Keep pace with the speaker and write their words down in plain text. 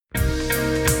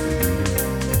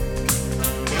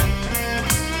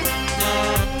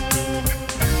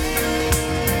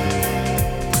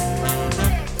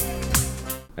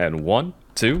And 1,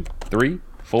 2, 3,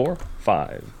 4,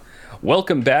 5.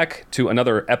 Welcome back to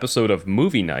another episode of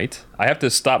Movie Night. I have to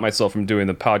stop myself from doing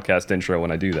the podcast intro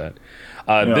when I do that.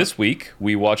 This week,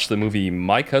 we watched the movie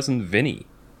My Cousin Vinny.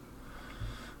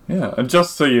 Yeah, and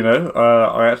just so you know,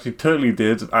 I actually totally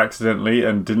did accidentally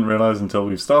and didn't realise until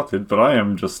we started, but I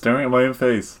am just staring at my own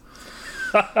face.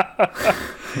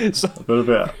 So, A little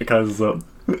bit, it kind of up.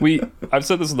 I've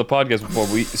said this on the podcast before.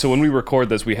 So when we record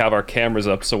this, we have our cameras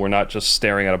up, so we're not just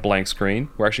staring at a blank screen.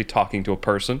 We're actually talking to a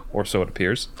person, or so it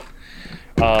appears.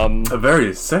 A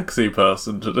very sexy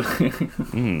person today.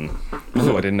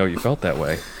 Oh, I didn't know you felt that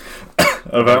way.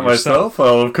 About myself?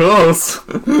 Oh, of course.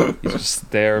 He's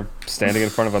just there, standing in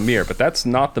front of a mirror. But that's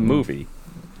not the movie.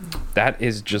 That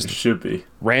is just It should be.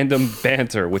 random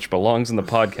banter, which belongs in the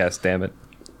podcast. Damn it.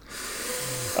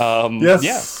 Yes.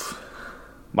 Yeah.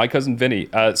 My Cousin Vinny.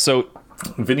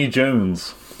 Vinnie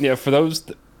Jones. Yeah, for those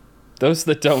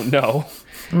that don't know,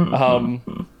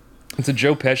 it's a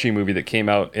Joe Pesci movie that came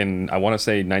out in, I want to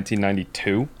say,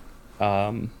 1992.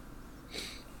 But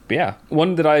yeah,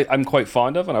 one that I'm quite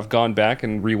fond of, and I've gone back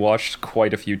and rewatched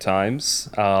quite a few times.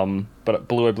 But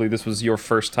Blue, I believe this was your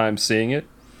first time seeing it.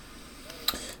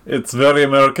 It's very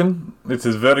American. It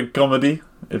is very comedy.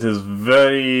 It is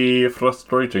very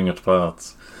frustrating at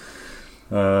parts.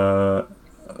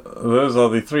 Those are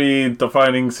the three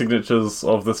defining signatures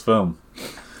of this film.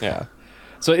 Yeah.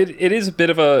 So it is a bit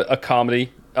of a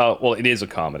comedy. Well, it is a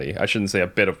comedy. I shouldn't say a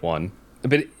bit of one.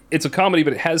 But it's a comedy,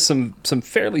 but it has some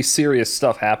fairly serious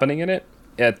stuff happening in it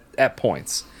at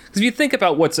points. Because if you think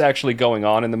about what's actually going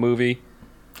on in the movie...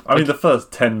 I mean, the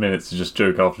first 10 minutes is just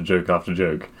joke after joke after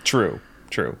joke. True.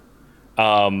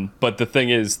 But the thing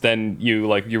is, then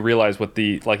you realize what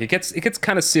it gets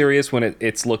kind of serious when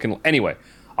it's looking... Anyway,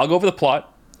 I'll go over the plot.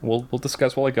 We'll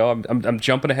discuss while I go. I'm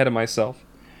jumping ahead of myself.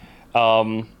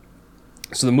 So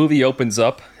the movie opens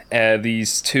up,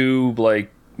 these two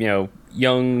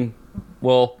young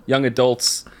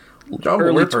adults,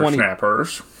 early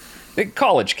 20s,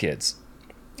 college kids,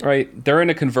 right? They're in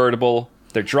a convertible.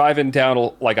 They're driving down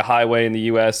a highway in the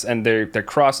U.S. and they're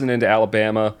crossing into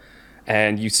Alabama,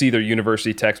 and you see their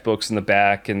university textbooks in the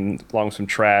back and along with some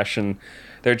trash, and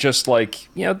they're just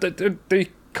they're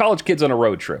college kids on a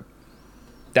road trip.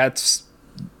 That's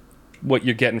what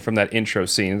you're getting from that intro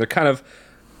scene. They have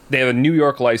a New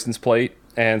York license plate,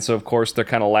 and so of course they're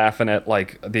kind of laughing at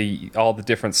all the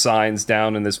different signs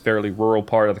down in this fairly rural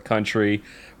part of the country,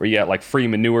 where you got free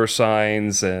manure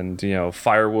signs and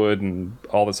firewood and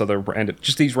all this other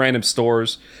these random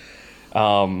stores.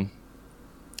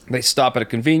 They stop at a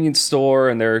convenience store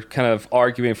and they're kind of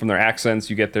arguing from their accents.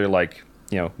 You get their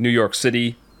New York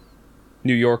City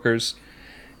New Yorkers.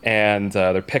 And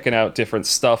they're picking out different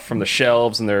stuff from the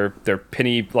shelves, and they're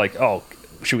penny oh,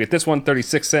 should we get this one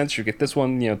 36 cents? Should we get this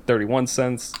one 31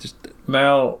 cents?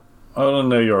 Now, I don't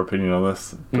know your opinion on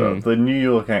this, but the New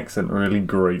York accent really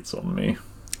grates on me.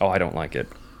 Oh, I don't like it.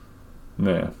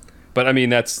 Yeah. But I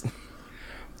mean,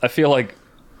 I feel like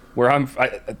where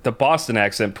the Boston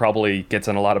accent probably gets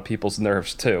on a lot of people's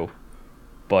nerves too.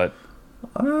 But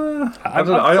I don't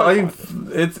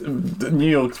know. New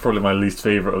York's probably my least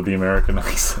favorite of the American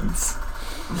accents.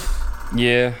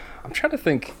 Yeah, I'm trying to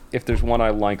think if there's one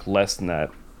I like less than that.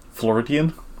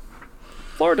 Floridian?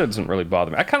 Florida doesn't really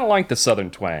bother me. I kind of like the southern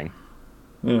twang.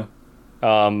 Yeah.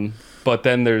 But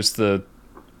then there's the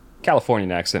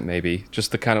Californian accent, maybe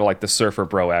just the kind of the surfer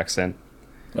bro accent.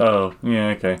 Oh, yeah,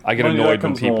 okay. I get annoyed when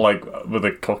comes people more with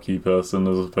a cocky person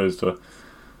as opposed to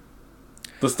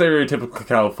the stereotypical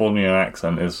Californian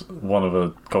accent is one of a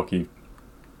cocky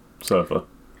surfer.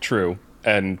 True,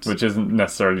 and which isn't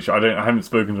necessarily true. I haven't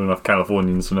spoken to enough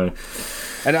Californians to know.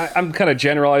 And I'm kind of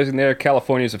generalizing there.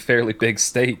 California is a fairly big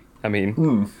state. I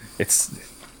mean, I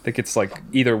think it's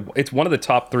it's one of the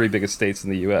top 3 biggest states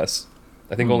in the U.S.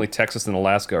 I think only Texas and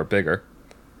Alaska are bigger.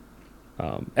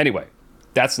 Anyway,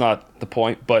 that's not the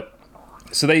point. But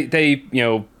so they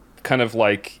kind of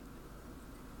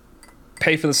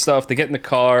pay for the stuff. They get in the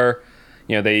car.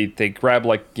 They grab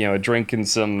a drink and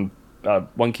some.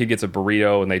 One kid gets a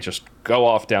burrito and they just go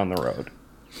off down the road.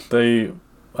 They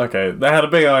had a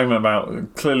big argument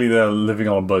about clearly they're living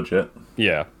on a budget.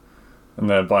 Yeah. And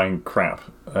they're buying crap,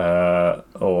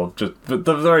 or just the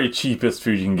very cheapest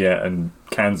food you can get, and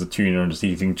cans of tuna, and just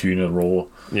eating tuna raw.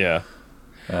 Yeah.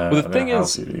 Well, the thing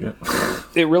is,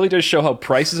 it really does show how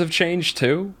prices have changed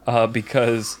too,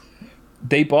 because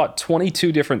they bought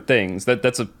 22 different things.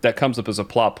 That comes up as a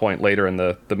plot point later in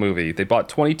the movie. They bought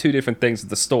 22 different things at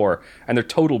the store, and their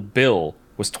total bill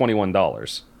was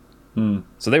 $21.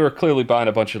 So they were clearly buying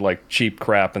a bunch of cheap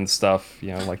crap and stuff.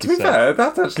 To be fair,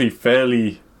 that's actually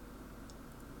fairly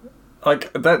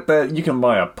like that you can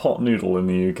buy a pot noodle in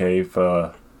the UK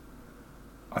for,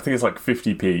 I think it's like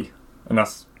 50p, and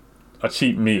that's a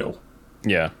cheap meal.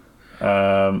 Yeah.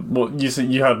 Well, you said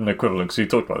you had an equivalent because you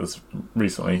talked about this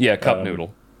recently. Yeah, cup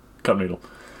noodle. Cup noodle.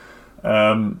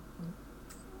 So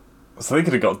they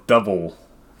could have got double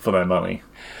for their money.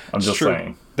 I'm just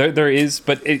saying. There is,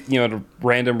 but at a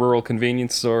random rural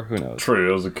convenience store, who knows? True,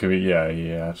 it was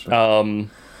yeah. Actually.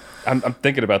 I'm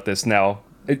thinking about this now.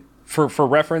 For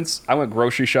reference, I went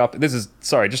grocery shopping. This is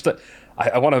I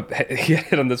want to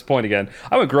hit on this point again.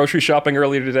 I went grocery shopping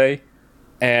earlier today,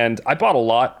 and I bought a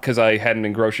lot because I hadn't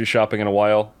been grocery shopping in a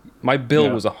while. My bill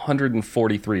was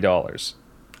 $143.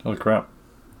 Oh crap!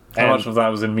 How much of that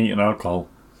was in meat and alcohol?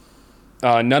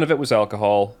 None of it was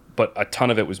alcohol, but a ton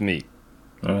of it was meat.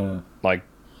 Like,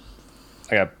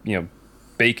 I got,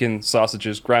 bacon,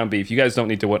 sausages, ground beef. You guys don't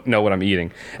need to know what I'm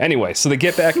eating. Anyway, so they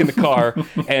get back in the car,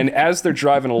 and as they're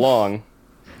driving along,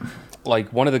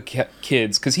 like, one of the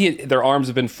kids, because their arms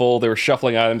have been full, they were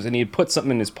shuffling items, and he had put something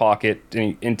in his pocket,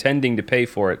 and intending to pay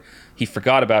for it. He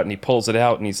forgot about it, and he pulls it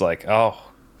out, and he's like,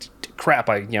 oh, crap,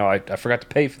 I forgot to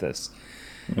pay for this.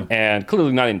 And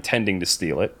clearly not intending to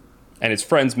steal it. And his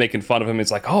friend's making fun of him. It's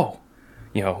like, oh,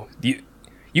 you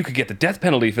could get the death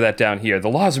penalty for that down here. The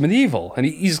laws are medieval. And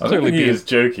he's clearly he was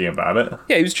joking about it.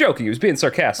 Yeah, he was joking. He was being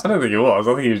sarcastic. I don't think he was.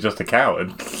 I think he was just a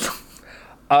coward.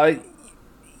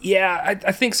 Yeah,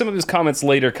 I think some of his comments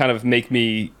later kind of make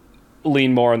me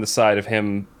lean more on the side of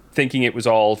him thinking it was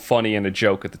all funny and a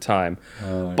joke at the time.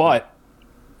 But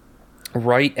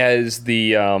right as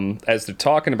they're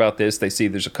talking about this, they see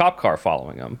there's a cop car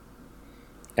following them.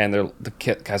 And the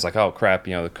guy's like, oh, crap,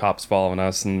 the cop's following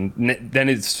us. And then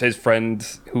his friend,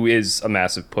 who is a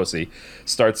massive pussy,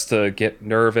 starts to get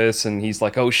nervous. And he's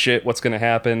like, oh, shit, what's going to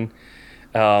happen?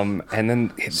 And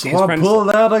then his friend pulled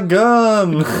out a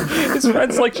gun. His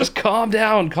friend's like, just calm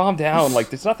down. Like,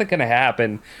 there's nothing going to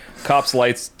happen. Cop's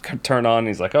lights turn on. And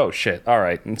he's like, oh, shit, all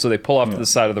right. And so they pull off to the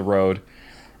side of the road.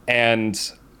 And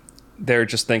they're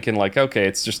just thinking, like, okay,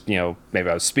 it's just, maybe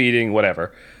I was speeding,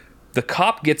 whatever. The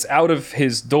cop gets out of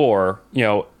his door,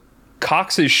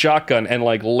 cocks his shotgun and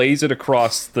like lays it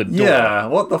across the door. Yeah,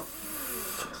 what the?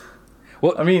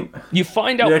 Well, I mean, you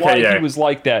find out why he was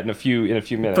like that in a few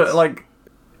minutes. But like,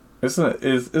 isn't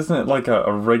it like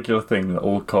a regular thing that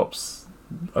all cops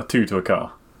are two to a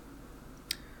car?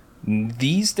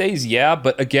 These days, yeah.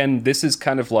 But again, this is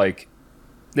kind of like,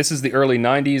 this is the early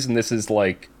 '90s, and this is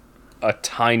like a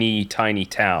tiny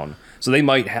town, so they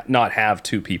might not have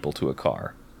two people to a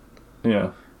car.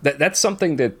 Yeah, that's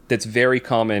something that's very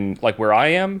common. Like where I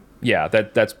am, yeah,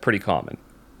 that's pretty common.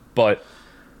 But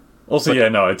I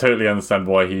totally understand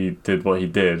why he did what he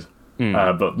did.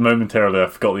 But momentarily, I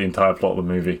forgot the entire plot of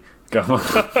the movie. Go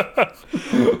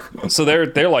on. So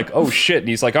they're like, oh shit, and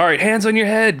he's like, all right, hands on your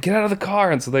head, get out of the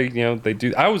car. And so they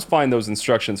do. I always find those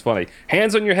instructions funny.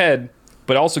 Hands on your head,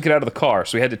 but also get out of the car.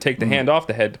 So he had to take the hand off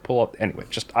the head to pull up. Anyway,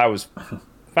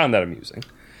 found that amusing.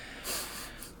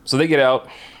 So they get out.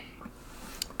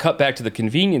 Cut back to the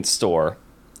convenience store,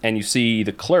 and you see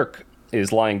the clerk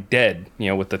is lying dead,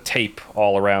 with the tape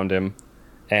all around him,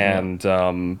 and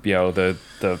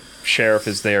the sheriff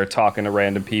is there talking to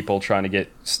random people, trying to get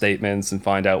statements and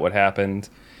find out what happened,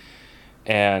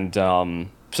 and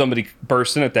somebody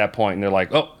bursts in at that point, and they're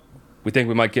like, "Oh, we think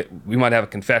we might have a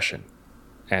confession,"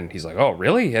 and he's like, "Oh,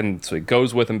 really?" And so he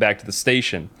goes with him back to the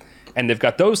station, and they've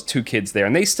got those two kids there,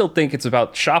 and they still think it's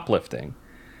about shoplifting,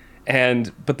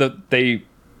 but they.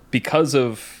 Because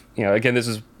of, again, this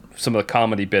is some of the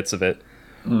comedy bits of it,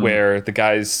 where the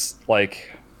guy's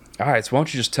like, all right, so why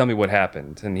don't you just tell me what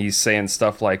happened? And he's saying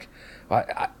stuff like,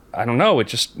 I don't know, it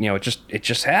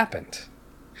just happened.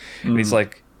 And he's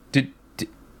like,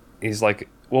 he's like,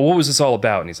 well, what was this all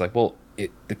about? And he's like, well,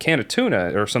 the can of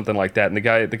tuna or something like that. And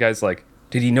the guy's like,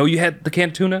 did he know you had the can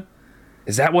of tuna?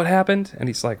 Is that what happened? And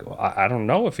he's like, well, I don't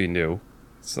know if he knew.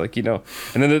 It's like, and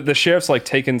then the sheriff's like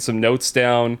taking some notes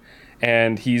down.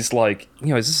 And he's like,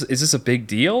 is this a big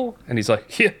deal? And he's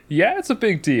like, yeah, it's a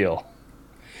big deal.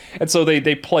 And so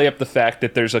they play up the fact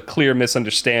that there's a clear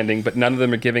misunderstanding, but none of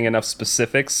them are giving enough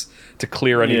specifics to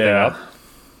clear anything up.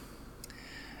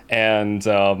 And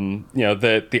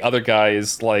the other guy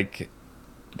is like,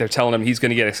 they're telling him he's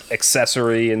going to get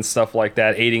accessory and stuff like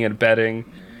that, aiding and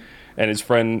abetting. And his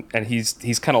friend, and he's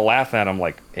kind of laughing at him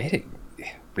like, hey,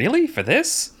 really, for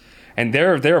this? And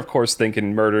they're of course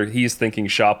thinking murder. He's thinking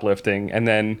shoplifting, and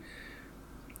then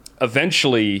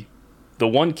eventually, the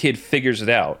one kid figures it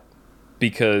out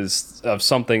because of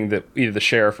something that either the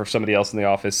sheriff or somebody else in the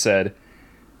office said,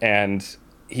 and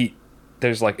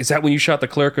there's like, is that when you shot the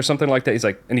clerk or something like that? He's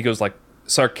like, and he goes like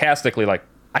sarcastically like,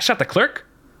 I shot the clerk,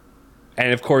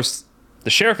 and of course the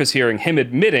sheriff is hearing him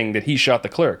admitting that he shot the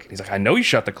clerk. He's like, I know you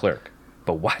shot the clerk,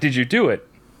 but why did you do it?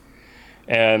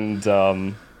 And it's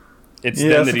then it's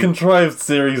that a contrived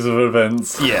series of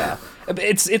events. Yeah,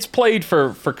 it's played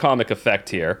for comic effect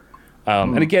here,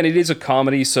 and again, it is a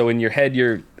comedy. So in your head,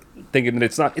 you're thinking that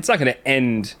it's not going to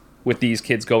end with these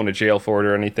kids going to jail for it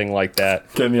or anything like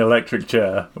that. Getting the electric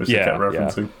chair, which they kept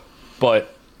referencing.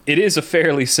 But it is a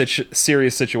fairly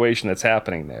serious situation that's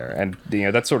happening there, and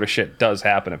that sort of shit does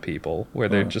happen to people where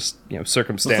they're just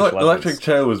circumstantial. It's like electric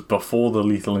chair was before the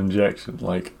lethal injection.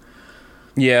 Like,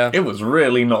 yeah, it was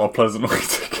really not a pleasant way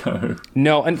to go.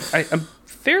 No, and I'm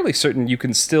fairly certain you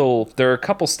can still. There are a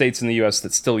couple states in the U.S.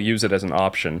 that still use it as an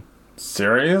option.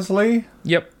 Seriously?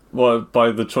 Yep. Well,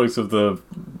 by the choice of the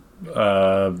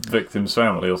victim's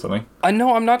family or something. I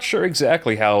know. I'm not sure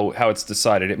exactly how it's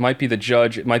decided. It might be the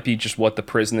judge. It might be just what the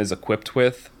prison is equipped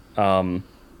with. That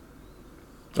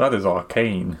is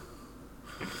arcane.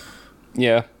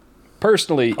 Yeah.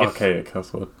 Personally, archaic.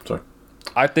 That's what. Sorry.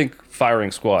 I think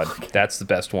firing squad. That's the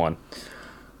best one.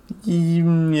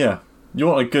 Yeah. You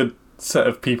want a good set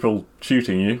of people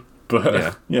shooting you,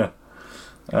 but yeah.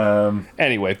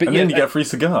 Anyway, but and then you get a free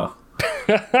cigar.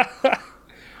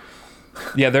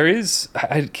 Yeah, there is.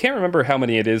 I can't remember how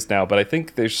many it is now, but I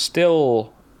think there's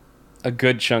still a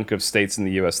good chunk of states in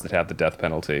the U.S. that have the death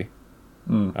penalty.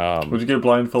 Would you go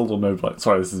blindfold or no blind?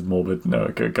 Sorry, this is morbid. No,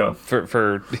 okay, go.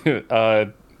 For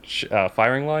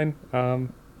firing line?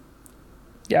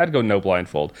 Yeah, I'd go no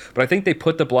blindfold. But I think they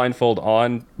put the blindfold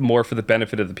on more for the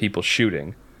benefit of the people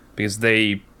shooting, because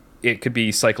it could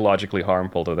be psychologically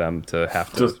harmful to them to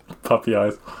have to... Just puppy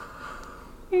eyes.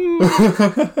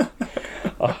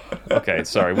 Okay,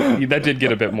 sorry. That did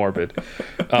get a bit morbid.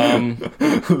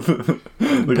 The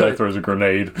guy throws a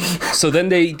grenade. So then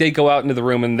they go out into the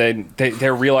room, and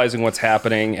they're realizing what's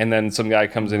happening, and then some guy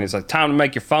comes in and he's like, time to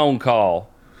make your phone call.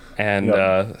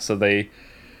 And so they...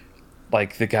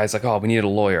 Like, the guy's like, oh, we need a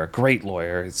lawyer, a great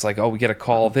lawyer. It's like, oh, we got to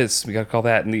call this, we got to call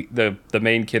that. And the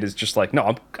main kid is just like,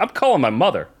 no, I'm calling my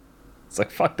mother. It's like,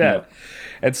 fuck that. Yeah.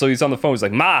 And so he's on the phone. He's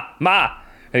like, Ma.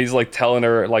 And he's like telling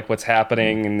her like what's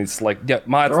happening. And it's like, yeah,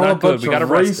 Ma, it's not good. We got to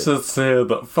arrest it. Racists here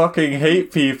that fucking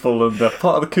hate people, and they're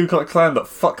part of the Ku Klux Klan that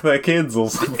fuck their kids or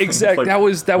something. Exactly.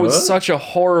 Like, that was such a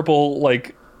horrible,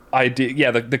 like, idea.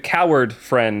 Yeah, the coward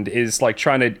friend is like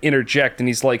trying to interject, and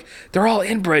he's like, they're all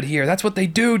inbred here, that's what they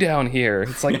do down here.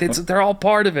 It's like they're all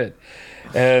part of it.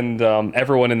 And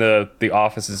everyone in the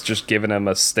office is just giving him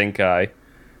a stink eye.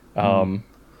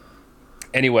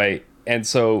 Anyway, and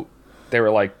so they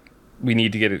were like, we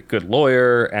need to get a good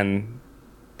lawyer, and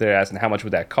they're asking how much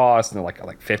would that cost, and they're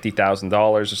like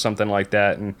 $50,000 or something like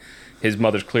that. And his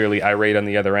mother's clearly irate on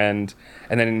the other end,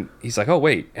 and then he's like, oh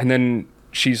wait, and then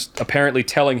she's apparently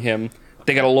telling him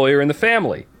they got a lawyer in the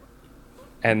family.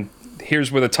 And here's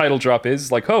where the title drop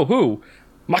is, like, oh, who?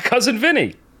 My cousin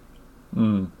Vinny.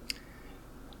 And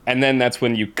then that's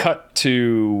when you cut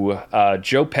to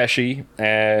Joe Pesci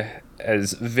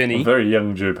as Vinny. A very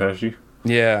young Joe Pesci.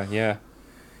 Yeah.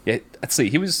 Let's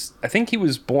see. I think he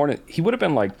was born, he would have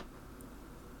been like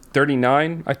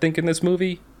 39, I think, in this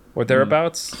movie, or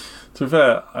thereabouts. To be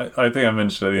fair, I think I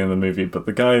mentioned at the end of the movie, but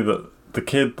the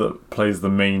kid that plays the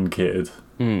main kid,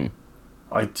 I'm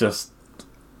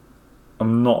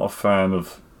not a fan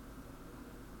of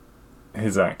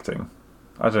his acting.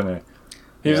 I don't know.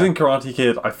 He was in Karate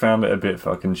Kid. I found it a bit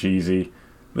fucking cheesy.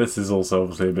 This is also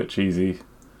obviously a bit cheesy.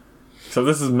 So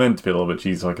this is meant to be a little bit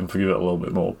cheesy, so I can forgive it a little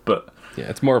bit more. But yeah,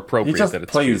 it's more appropriate that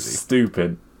it's cheesy. He just plays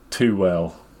stupid too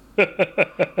well. Maybe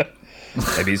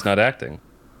he's not acting.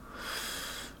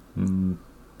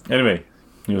 Anyway,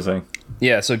 you were saying?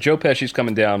 Yeah, so Joe Pesci's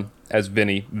coming down as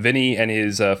Vinny. Vinny and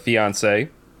his fiancée,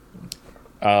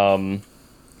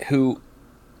 who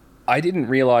I didn't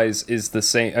realize is the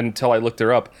same, until I looked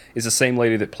her up, is the same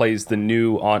lady that plays the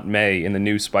new Aunt May in the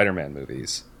new Spider-Man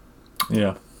movies.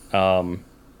 Yeah. So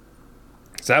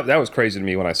that was crazy to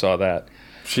me when I saw that.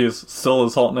 She is still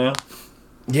as hot now?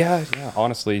 Yeah,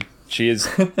 honestly, she is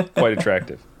quite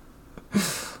attractive.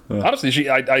 Yeah. Honestly,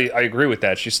 I agree with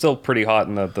that. She's still pretty hot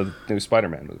in the new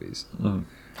Spider-Man movies.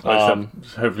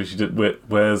 Hopefully she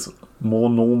wears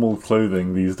more normal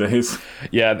clothing these days.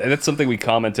 Yeah, that's something we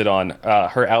commented on.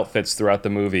 Her outfits throughout the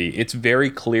movie. It's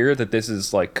very clear that this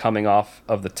is like coming off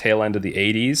of the tail end of the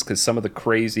 80s, because some of the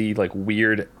crazy, like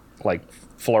weird, like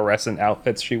fluorescent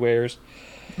outfits she wears.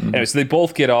 Anyway, so they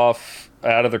both get out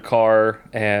of their car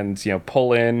and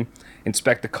pull in,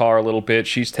 inspect the car a little bit.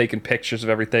 She's taking pictures of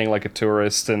everything like a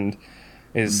tourist and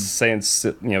is saying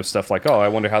stuff like, oh, I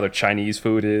wonder how their Chinese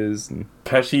food is. And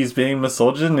Pesci's being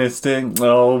misogynistic.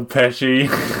 Oh, Pesci.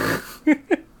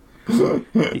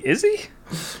 Is he?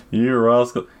 You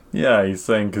rascal. Yeah, he's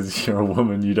saying because you're a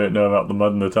woman, you don't know about the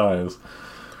mud in the tires.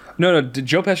 No,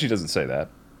 Joe Pesci doesn't say that.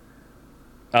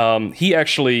 He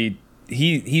actually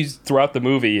he's throughout the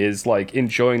movie is like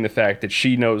enjoying the fact that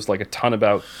she knows like a ton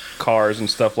about cars and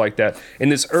stuff like that. In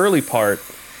this early part,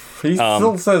 He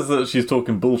still says that she's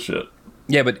talking bullshit.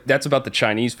 yeah, but that's about the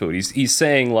Chinese food. He's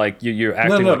saying like you're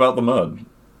acting No, like, about the mud.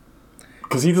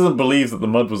 Because he doesn't believe that the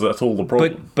mud was at all the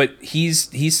problem. but he's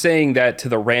saying that to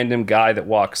the random guy that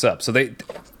walks up. So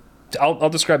I'll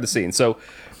describe the scene. So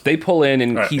they pull in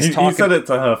and Right, he's talking. He said it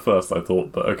to her first, I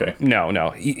thought, but okay.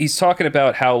 No. He's talking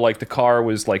about how like the car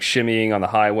was like shimmying on the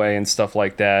highway and stuff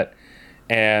like that.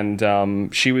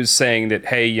 And she was saying that,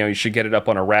 hey, you should get it up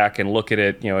on a rack and look at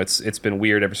it. It's been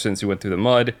weird ever since you went through the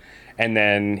mud. And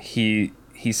then he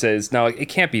says, no, it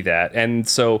can't be that. And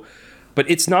so, but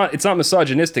it's not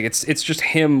misogynistic. It's just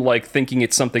him like thinking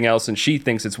it's something else, and she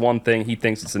thinks it's one thing, he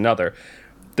thinks it's another.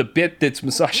 The bit that's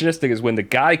misogynistic is when the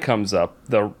guy comes up,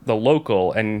 the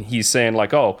local, and he's saying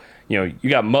like, oh, you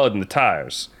got mud in the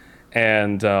tires.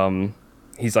 And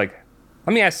he's like,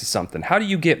 let me ask you something. How do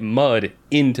you get mud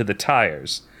into the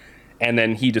tires? And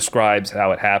then he describes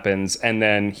how it happens. And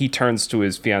then he turns to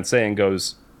his fiancée and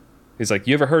goes, he's like,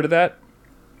 you ever heard of that?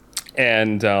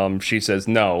 And she says,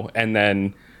 no. And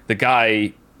then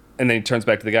he turns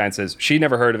back to the guy and says, she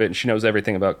never heard of it and she knows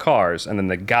everything about cars. And then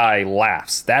the guy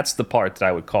laughs. That's the part that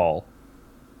I would call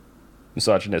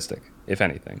misogynistic, if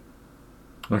anything.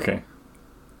 Okay.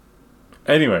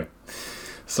 Anyway.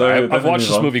 So I've watched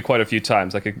this movie quite a few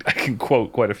times. I can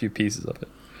quote quite a few pieces of it.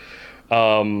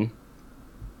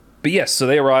 But yes, so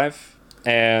they arrive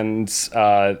and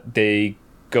they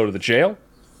go to the jail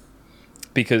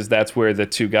because that's where the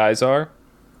two guys are.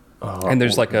 And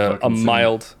there's like a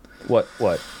mild what?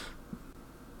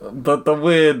 The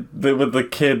weird with the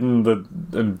kid and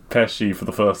Pesci for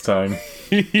the first time.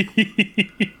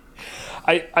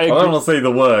 I don't want to say the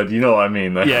word. You know what I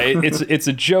mean? Though. Yeah, it's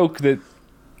a joke that.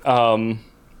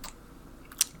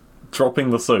 Dropping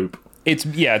the soap.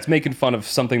 It's making fun of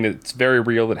something that's very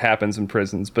real that happens in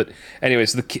prisons. But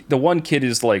anyways, the one kid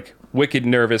is like wicked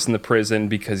nervous in the prison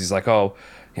because he's like, oh,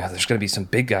 there's gonna be some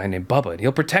big guy named Bubba and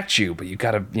he'll protect you, but you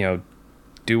gotta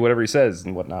do whatever he says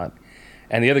and whatnot.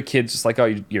 And the other kid's just like,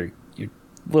 oh, you're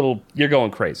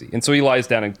going crazy. And so he lies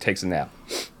down and takes a nap.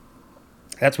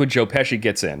 That's when Joe Pesci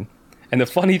gets in. And the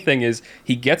funny thing is,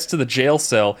 he gets to the jail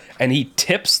cell and he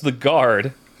tips the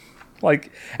guard.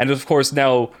 And of course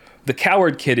now the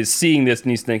coward kid is seeing this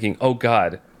and he's thinking, oh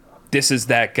God, this is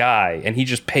that guy. And he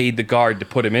just paid the guard to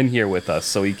put him in here with us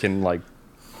so he can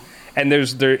and there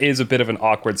is a bit of an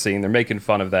awkward scene. They're making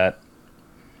fun of that.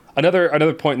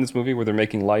 Another point in this movie where they're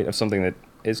making light of something that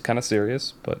is kind of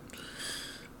serious, but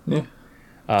yeah,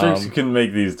 jokes you can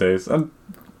make these days, and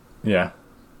yeah,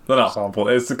 they're not harmful.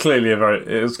 It was clearly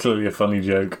a funny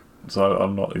joke, so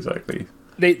I'm not exactly.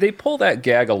 They pull that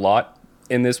gag a lot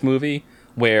in this movie,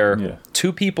 where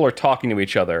two people are talking to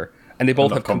each other, and they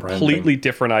both have completely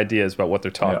different ideas about what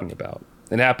they're talking about.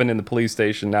 It happened in the police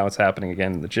station. Now it's happening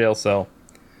again in the jail cell.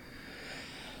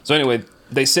 So anyway,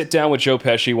 they sit down with Joe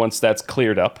Pesci once that's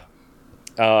cleared up.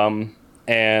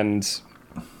 And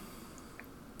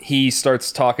he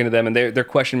starts talking to them, and they're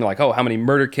questioning like, oh, how many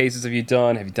murder cases have you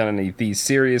done? Have you done any of these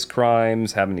serious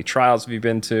crimes? How many trials have you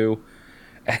been to?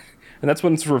 And that's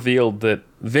when it's revealed that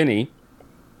Vinny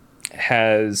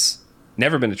has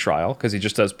never been to trial because he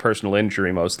just does personal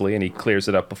injury mostly, and he clears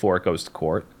it up before it goes to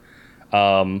court.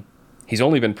 He's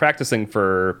only been practicing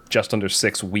for just under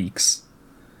 6 weeks.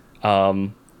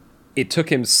 It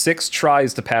took him 6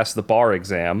 tries to pass the bar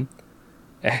exam.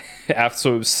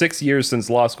 So it was 6 years since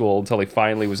law school until he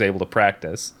finally was able to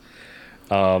practice.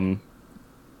 What?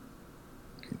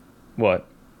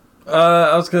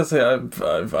 I was going to say,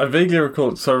 I vaguely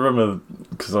recall, so I remember,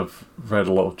 because I've read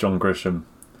a lot of John Grisham,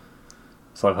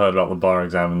 so I've heard about the bar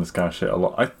exam and this kind of shit a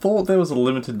lot. I thought there was a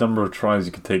limited number of tries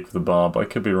you could take for the bar, but I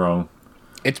could be wrong.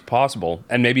 It's possible.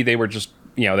 And maybe they were just,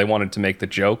 they wanted to make the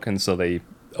joke, and so they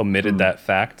omitted that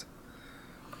fact.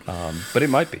 But it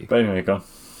might be. But anyway, go on.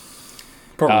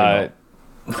 Probably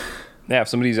not. Yeah, if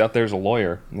somebody's out there as a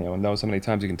lawyer, and knows how many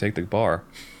times you can take the bar.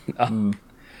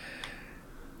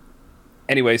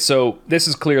 Anyway, so this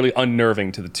is clearly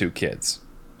unnerving to the two kids.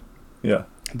 Yeah.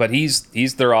 But he's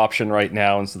their option right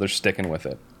now, and so they're sticking with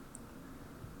it.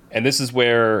 And this is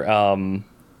where,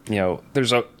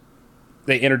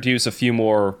 they introduce a few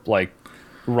more,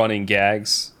 running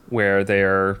gags where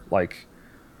they're,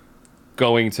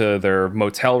 going to their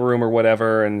motel room or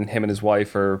whatever, and him and his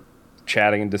wife are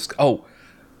chatting and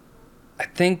I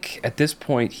think at this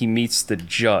point he meets the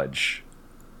judge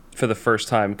for the first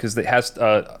time because he has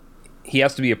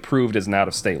to be approved as an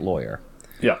out-of-state lawyer.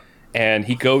 Yeah. And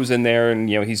he goes in there, and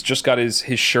he's just got his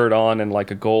shirt on and like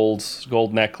a gold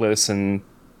necklace and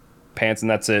pants,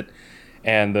 and that's it.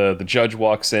 And the judge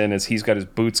walks in as he's got his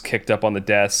boots kicked up on the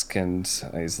desk, and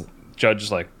judge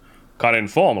is like, "Kind of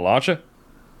informal, aren't you?"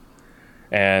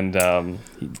 And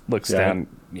he looks down.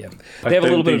 Yeah, they have a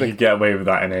little bit of. You get away with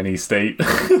that in any state.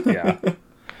 Yeah.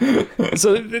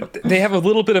 So they have a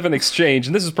little bit of an exchange,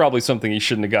 and this is probably something he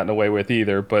shouldn't have gotten away with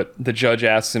either. But the judge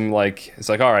asks him, like, it's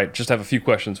like, all right, just have a few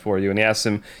questions for you. And he asks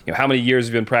him, how many years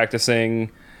have you been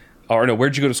practicing? Or no,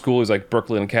 where'd you go to school? He's like,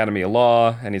 Brooklyn Academy of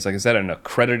Law. And he's like, is that an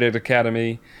accredited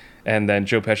academy? And then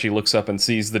Joe Pesci looks up and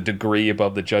sees the degree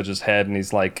above the judge's head, and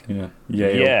he's like, Yale.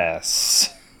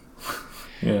 Yes.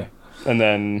 Yeah. And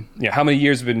then, how many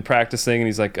years have you been practicing? And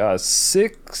he's like,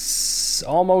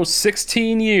 almost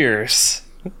 16 years.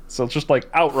 So it's just like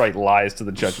outright lies to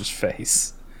the judge's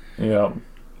face. Yeah.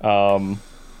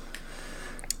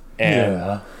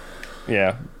 Yeah.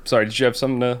 Sorry, did you have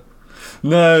something to...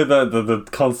 No, the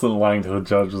constant lying to the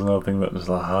judge was nothing that was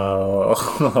like,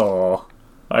 oh.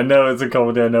 I know it's a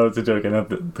comedy, I know it's a joke, I know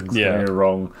things going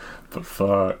wrong, but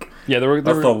fuck. Yeah,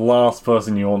 that's the last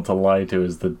person you want to lie to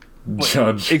is the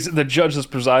judge. The judge is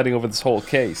presiding over this whole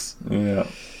case. Yeah.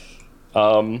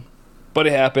 But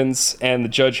it happens, and the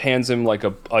judge hands him like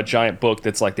a giant book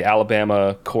that's like the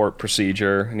Alabama court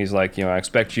procedure, and he's like, I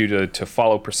expect you to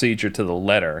follow procedure to the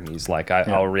letter, and he's like,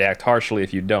 I'll react harshly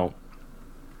if you don't.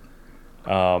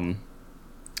 So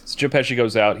Joe Pesci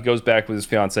goes out, he goes back with his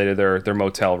fiancée to their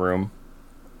motel room,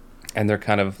 and they're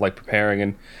kind of like preparing,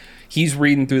 and he's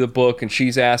reading through the book, and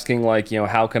she's asking like,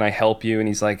 how can I help you? And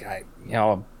he's like, I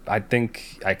don't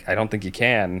think you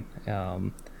can.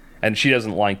 And she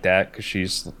doesn't like that because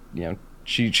she's,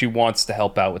 she wants to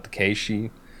help out with the case.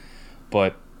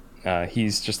 But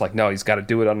he's just like, no, he's got to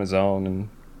do it on his own and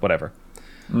whatever.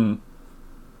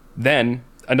 Then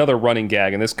another running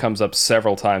gag, and this comes up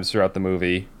several times throughout the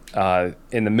movie.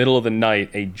 In the middle of the night,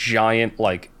 a giant,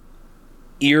 like,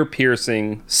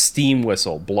 ear-piercing steam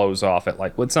whistle blows off at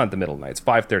it's not the middle of the night. It's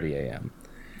 5:30 a.m.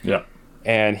 Yeah.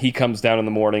 And he comes down in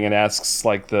the morning and asks,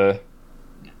 like, they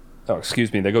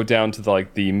go down to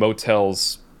the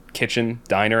motel's kitchen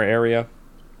diner area,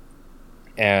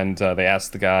 and they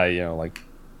ask the guy,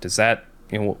 does that,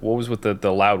 what was with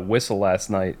the loud whistle last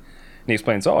night? And he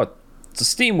explains, it's a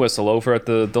steam whistle over at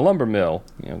the lumber mill.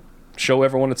 Show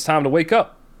everyone it's time to wake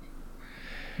up.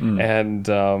 And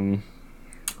then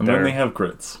they have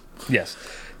grits. Yes.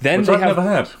 Then which I've never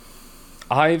had.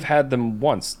 I've had them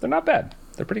once. They're not bad.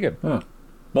 They're pretty good. Huh.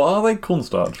 Well, are they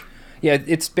cornstarch? Yeah,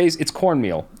 it's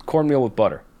cornmeal. Cornmeal with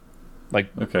butter.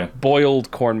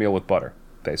 Boiled cornmeal with butter,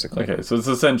 basically. Okay, so it's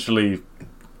essentially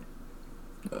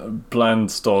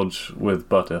bland stodge with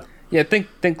butter. Yeah,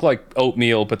 think like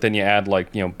oatmeal, but then you add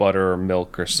butter or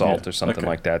milk or salt or something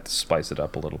like that to spice it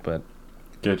up a little bit.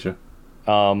 Getcha.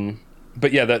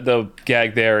 But yeah, the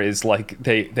gag there is like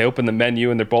they open the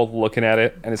menu and they're both looking at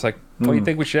it, and it's like, what do you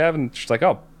think we should have? And she's like,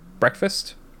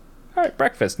 breakfast? All right,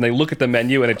 breakfast. And they look at the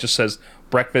menu and it just says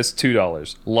breakfast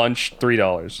 $2, lunch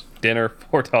 $3, dinner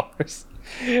 $4.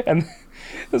 And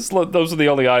those are the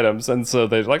only items. And so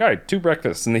they're like, all right, 2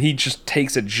 breakfasts. And he just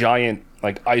takes a giant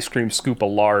ice cream scoop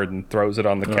of lard and throws it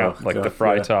on the the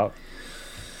fry top.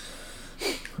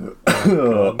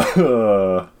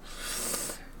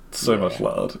 So much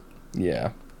lard.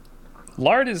 Yeah.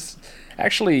 Lard is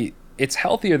actually, it's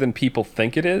healthier than people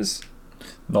think it is.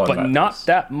 But not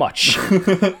that much.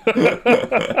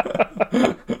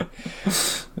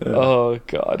 Oh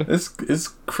god. Is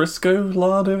Crisco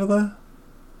lard over there?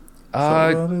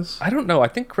 I don't know. I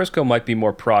think Crisco might be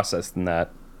more processed than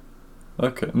that.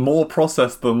 Okay, more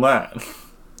processed than that.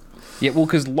 Yeah, well,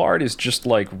 because lard is just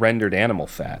rendered animal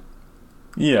fat.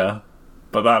 Yeah,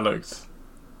 but that looked,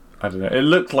 I don't know. It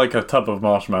looked like a tub of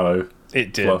marshmallow.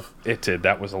 It did. Fluff. It did.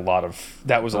 That was a lot of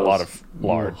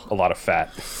lard, a lot of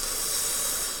fat.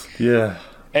 Yeah.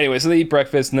 Anyway, so they eat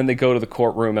breakfast and then they go to the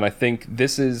courtroom, and I think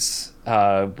this is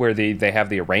where they have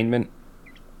the arraignment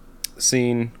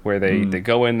scene where they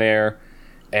go in there,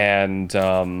 and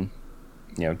Joe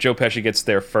Pesci gets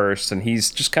there first, and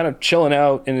he's just kind of chilling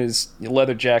out in his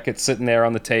leather jacket, sitting there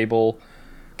on the table,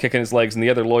 kicking his legs, and the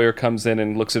other lawyer comes in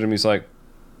and looks at him. He's like,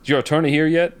 "Is your attorney here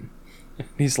yet?"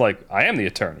 He's like, "I am the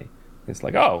attorney." He's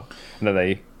like, "Oh," and then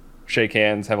they shake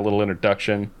hands, have a little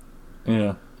introduction.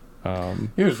 Yeah.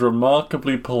 He was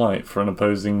remarkably polite for an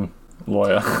opposing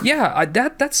lawyer. Yeah,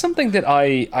 that's something that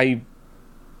I,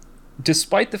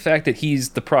 despite the fact that he's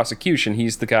the prosecution,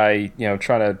 he's the guy,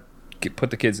 trying to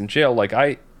put the kids in jail.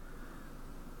 I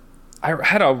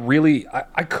had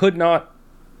I could not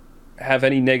have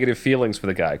any negative feelings for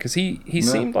the guy because he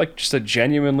seemed like just a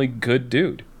genuinely good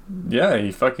dude. Yeah,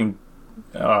 he fucking.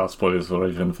 Spoilers for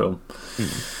later in the film.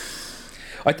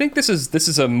 I think this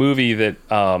is a movie that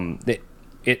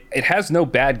it has no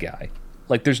bad guy.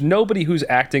 Like, there's nobody who's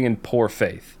acting in poor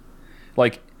faith.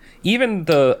 Like, even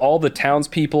all the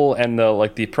townspeople and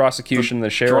the prosecution, the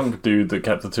sheriff. Drunk dude that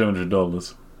kept the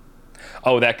 $200.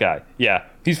 Oh, that guy. Yeah,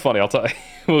 he's funny. I'll tell you.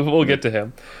 we'll get to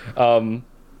him.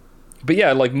 But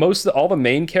yeah, like all the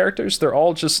main characters, they're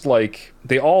all just like,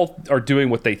 they all are doing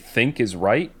what they think is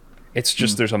right. It's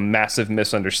just there's a massive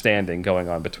misunderstanding going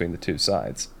on between the two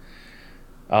sides.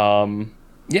 Yeah. Oh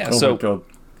So my God.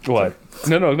 what?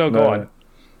 No. Go on.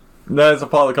 No, it's a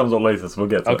part that comes up later, so we'll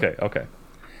get to it. Okay.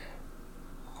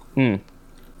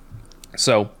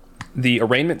 So the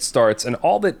arraignment starts, and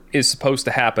all that is supposed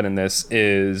to happen in this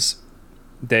is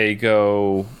they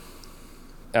go.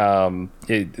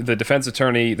 The defense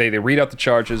attorney, they read out the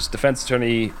charges. Defense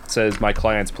attorney says, my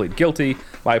clients plead guilty.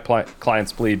 My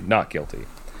clients plead not guilty.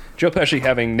 Joe Pesci,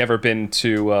 having never been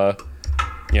to a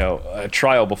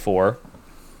trial before,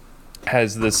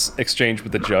 has this exchange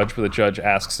with the judge where the judge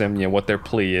asks him what their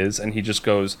plea is, and he just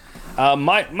goes,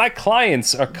 my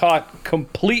clients are caught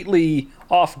completely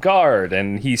off guard,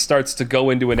 and he starts to go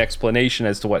into an explanation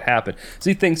as to what happened. So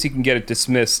he thinks he can get it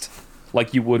dismissed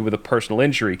like you would with a personal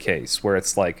injury case, where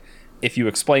it's like, if you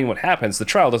explain what happens, the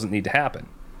trial doesn't need to happen.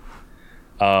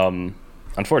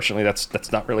 Unfortunately,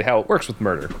 that's not really how it works with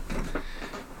murder.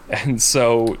 And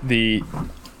so the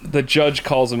judge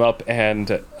calls him up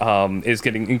and is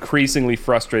getting increasingly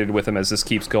frustrated with him as this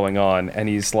keeps going on. And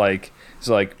he's like,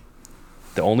 the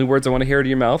only words I want to hear out of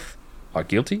your mouth are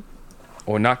guilty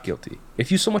or not guilty. If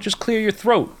you so much as clear your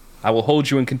throat, I will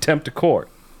hold you in contempt of court.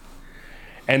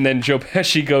 And then Joe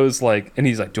Pesci goes like, and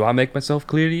he's like, do I make myself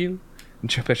clear to you? And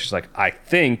Joe Pesci's like, I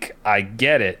think I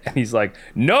get it. And he's like,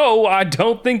 no, I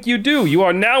don't think you do. You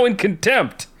are now in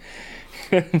contempt.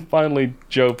 And finally,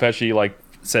 Joe Pesci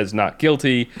says not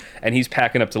guilty, and he's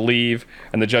packing up to leave.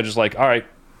 And the judge is like, all right,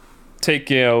 take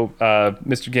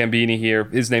Mr. Gambini here.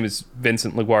 His name is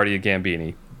Vincent LaGuardia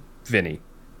Gambini, Vinny,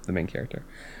 the main character.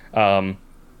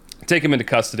 Take him into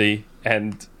custody,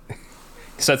 and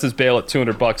sets his bail at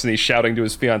 $200, and he's shouting to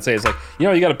his fiancée, he's like,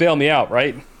 you got to bail me out,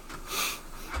 right?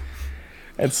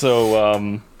 And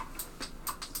so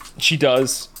she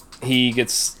does. He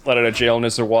gets let out of jail, and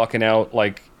as they're walking out,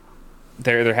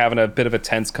 they're having a bit of a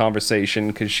tense conversation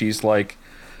because she's like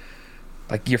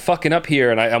you're fucking up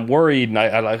here, and I'm worried, and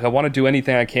I want to do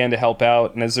anything I can to help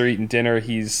out. And as they're eating dinner,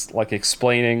 he's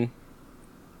explaining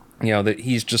that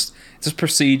it's just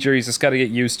procedure. He's just got to get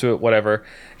used to it, whatever.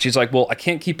 She's like, well, I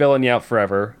can't keep bailing you out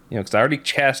forever, because I already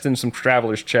cashed in some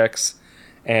traveler's checks,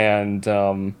 and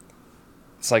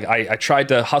it's like I tried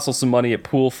to hustle some money at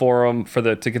pool for him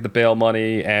to get the bail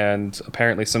money, and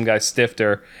apparently some guy stiffed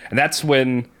her, and that's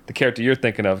when the character you're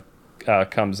thinking of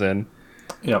comes in.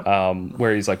 Yep.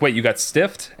 Where he's like, wait, you got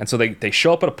stiffed? And so they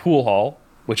show up at a pool hall,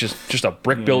 which is just a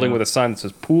brick building with a sign that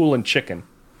says pool and chicken.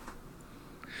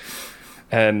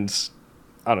 And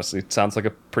honestly, it sounds like a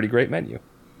pretty great menu.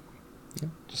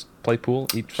 Just play pool,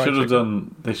 eat fried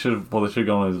chicken. They should have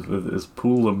gone as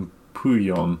pool and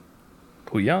pouillon.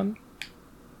 Pouillon?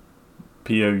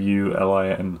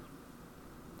 Poulin.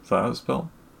 Is that how it's spelled?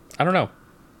 I don't know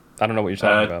what you're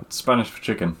talking about. Spanish for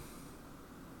chicken.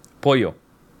 Pollo.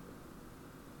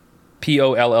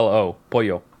 Pollo.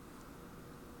 Pollo.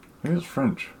 Maybe it's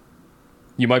French.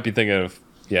 You might be thinking of,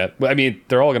 I mean,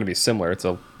 they're all going to be similar. It's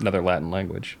another Latin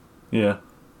language. Yeah.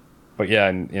 But yeah,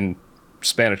 in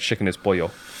Spanish, chicken is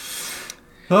pollo.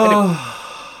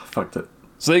 Oh, fucked it.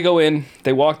 So they go in,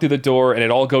 they walk through the door, and it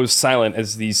all goes silent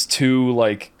as these two,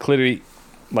 clearly,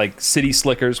 city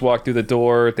slickers walk through the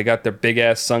door. They got their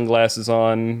big-ass sunglasses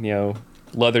on,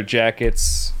 leather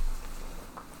jackets.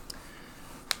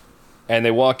 And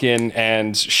they walk in,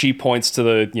 and she points to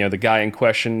the guy in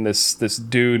question, this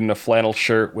dude in a flannel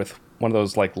shirt with one of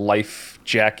those, life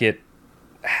jacket,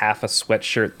 half a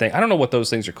sweatshirt thing. I don't know what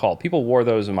those things are called. People wore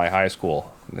those in my high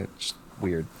school. It's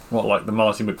weird. What, like the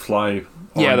Marty McFly?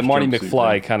 Yeah, the Marty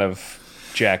McFly thing. Kind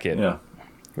of jacket. Yeah.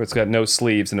 Where it's got no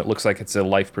sleeves, and it looks like it's a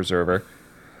life preserver.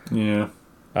 Yeah.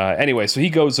 Anyway, so he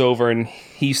goes over, and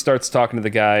he starts talking to the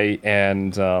guy,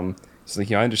 and he's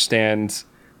like, I understand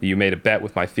that you made a bet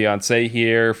with my fiancée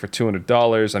here for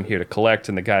 $200. I'm here to collect.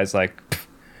 And the guy's like,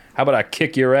 how about I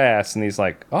kick your ass? And he's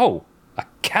like, oh, a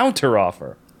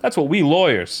counteroffer. That's what we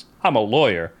lawyers. I'm a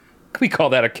lawyer. We call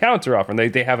that a counteroffer. And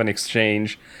they have an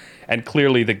exchange. And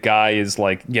clearly the guy is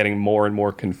getting more and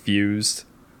more confused.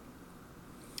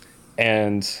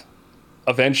 And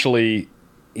eventually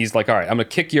he's like, all right, I'm going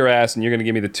to kick your ass and you're going to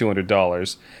give me the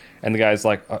 $200. And the guy's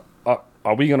like,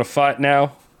 are we going to fight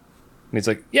now? And he's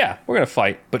like, yeah, we're going to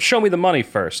fight, but show me the money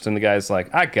first. And the guy's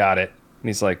like, I got it. And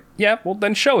he's like, yeah, well,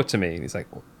 then show it to me. And he's like,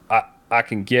 well, I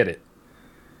can get it.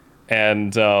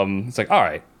 And it's like, all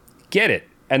right, get it,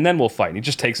 and then we'll fight. And he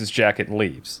just takes his jacket and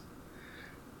leaves.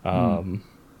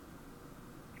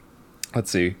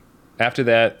 Let's see. After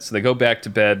that, so they go back to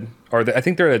bed, or I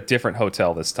think they're at a different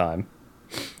hotel this time.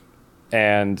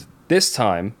 And this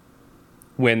time,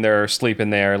 when they're sleeping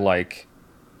there, like,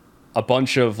 a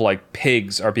bunch of, like,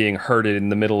 pigs are being herded in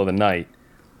the middle of the night.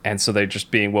 And so they're just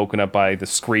being woken up by the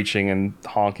screeching and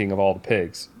honking of all the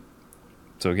pigs.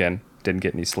 So again, didn't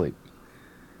get any sleep.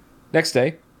 Next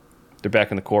day, they're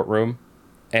back in the courtroom,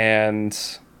 and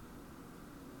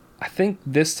I think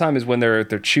this time is when they're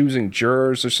choosing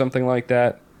jurors or something like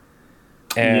that.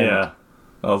 And yeah,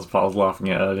 I was laughing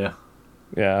at earlier.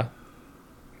 Yeah.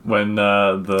 When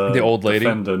the old lady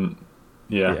defendant,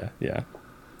 yeah.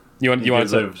 You want to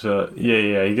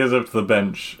he goes over to the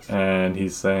bench and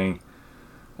he's saying,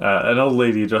 an old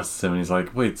lady addresses him and he's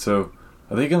like, wait, so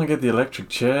are they gonna get the electric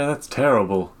chair? That's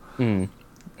terrible.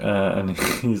 And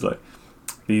he's like,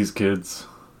 these kids,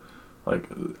 like,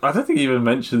 I don't think he even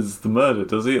mentions the murder,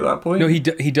 does he, at that point? No, he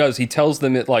does. He tells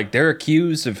them that, like, they're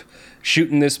accused of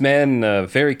shooting this man in a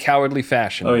very cowardly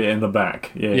fashion. Oh, yeah, in the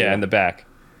back. Yeah, in the back.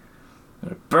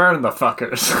 Burn the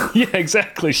fuckers. Yeah,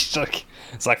 exactly. It's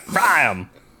like, fry them.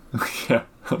 Yeah.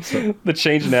 The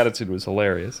change in attitude was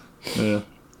hilarious. Yeah.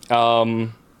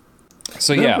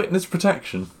 So, no witness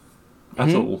protection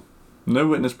at all. No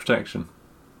witness protection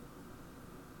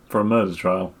for a murder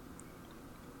trial.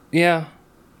 Yeah.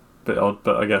 Bit odd,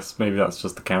 but I guess maybe that's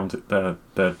just the county,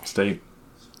 their state.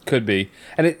 Could be.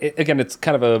 And again, it's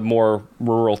kind of a more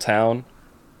rural town.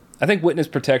 I think witness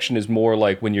protection is more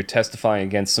like when you're testifying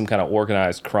against some kind of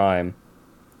organized crime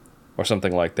or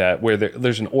something like that, where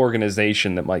there's an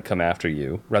organization that might come after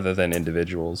you rather than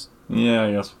individuals. Yeah,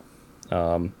 I guess.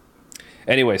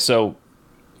 Anyway, so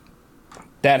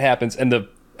that happens, and the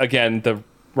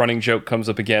running joke comes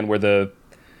up again where the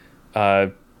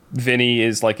Vinny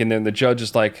is like in there, and the judge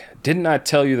is like, didn't I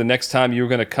tell you the next time you were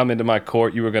going to come into my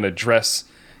court, you were going to dress,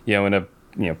 in a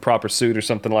proper suit or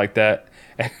something like that?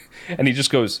 And he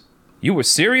just goes, you were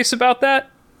serious about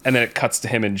that? And then it cuts to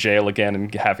him in jail again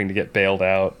and having to get bailed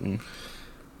out.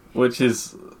 Which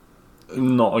is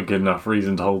not a good enough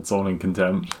reason to hold someone in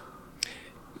contempt.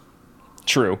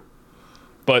 True.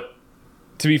 But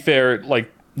to be fair,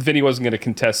 like, Vinny wasn't going to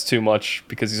contest too much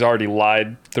because he's already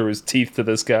lied through his teeth to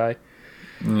this guy.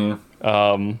 Yeah.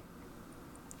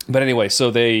 But anyway,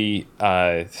 so they...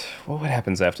 what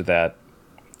happens after that?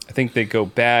 I think they go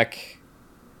back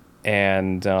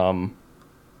and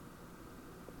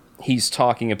he's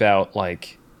talking about,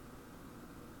 like...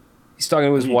 He's talking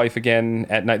to his wife again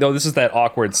at night. Oh, this is that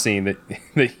awkward scene that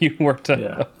you weren't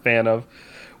a fan of,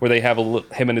 where they have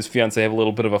him and his fiance have a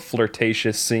little bit of a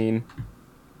flirtatious scene.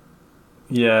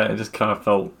 Yeah, it just kind of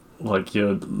felt like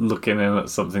you're looking in at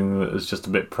something that was just a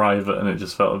bit private, and it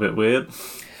just felt a bit weird.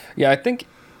 Yeah, I think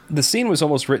the scene was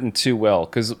almost written too well,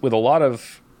 because with a lot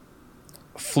of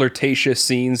flirtatious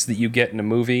scenes that you get in a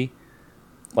movie,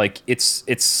 like,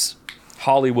 it's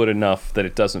Hollywood enough that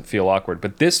it doesn't feel awkward.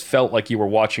 But this felt like you were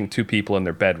watching two people in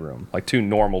their bedroom, like two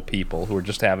normal people who were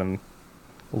just having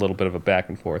a little bit of a back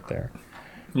and forth there.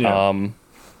 Yeah.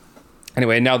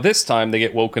 Anyway, now this time they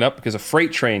get woken up because a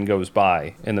freight train goes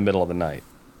by in the middle of the night.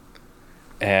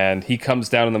 And he comes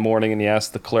down in the morning and he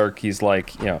asks the clerk, he's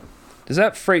like, does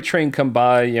that freight train come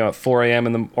by, at 4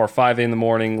 a.m. or 5 a.m. in the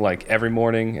morning, like every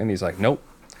morning? And he's like, nope,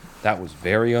 that was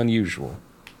very unusual.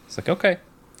 It's like, okay,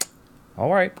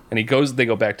 all right. And they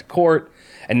go back to court,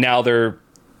 and now they're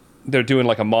doing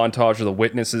like a montage of the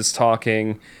witnesses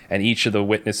talking, and each of the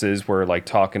witnesses were like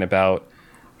talking about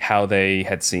how they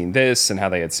had seen this and how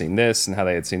they had seen this and how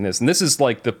they had seen this. And this is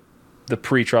like the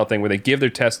pre-trial thing where they give their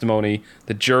testimony,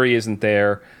 the jury isn't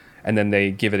there, and then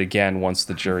they give it again once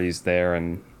the jury's there,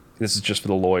 and this is just for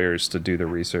the lawyers to do the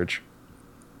research.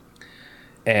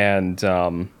 And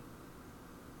then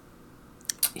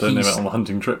they went on a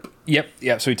hunting trip.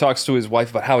 Yep. So he talks to his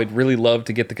wife about how he'd really love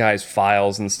to get the guy's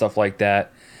files and stuff like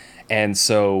that. And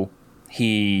so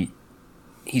he's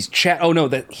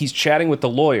chatting with the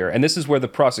lawyer, and this is where the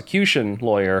prosecution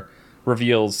lawyer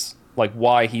reveals like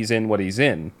why he's in what he's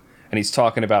in. And he's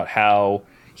talking about how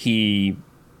he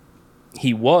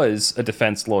was a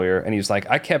defense lawyer, and he was like,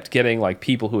 I kept getting like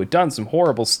people who had done some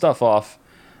horrible stuff off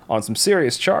on some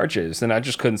serious charges, and I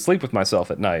just couldn't sleep with myself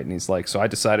at night. And he's like, so I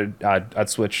decided I'd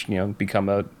switch, become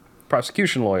a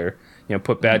prosecution lawyer,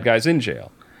 put bad guys in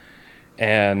jail.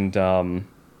 And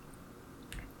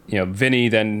Vinny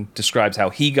then describes how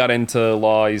he got into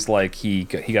law. He's like, he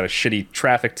got a shitty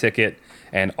traffic ticket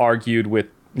and argued with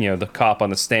the cop on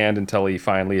the stand until he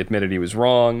finally admitted he was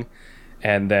wrong.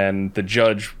 And then the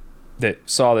judge that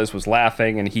saw this was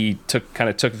laughing, and he took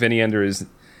Vinny under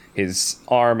his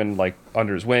arm and like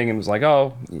under his wing and was like,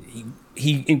 oh,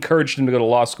 he encouraged him to go to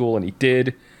law school, and he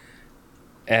did.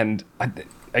 And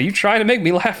are you trying to make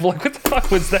me laugh? Like, what the fuck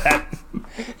was that?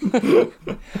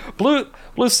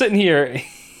 Blue's sitting here.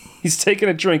 He's taking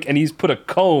a drink, and he's put a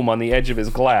comb on the edge of his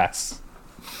glass.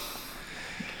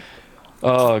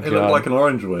 Oh, God. It looked like an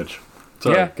orange wedge.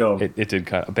 Sorry, yeah, go on. It did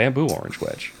kind of a bamboo orange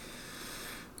wedge.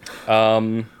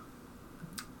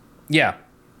 Yeah.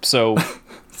 So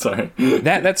Sorry.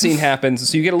 that scene happens.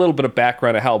 So you get a little bit of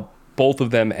background of how both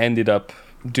of them ended up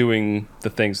doing the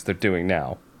things they're doing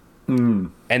now.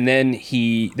 And then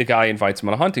the guy invites him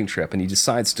on a hunting trip, and he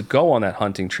decides to go on that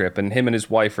hunting trip, and him and his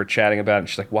wife are chatting about it, and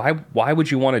she's like, why would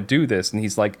you want to do this? And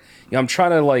he's like, I'm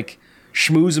trying to like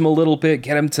schmooze him a little bit,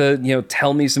 get him to,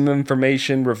 tell me some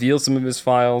information, reveal some of his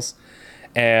files.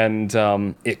 And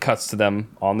it cuts to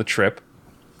them on the trip.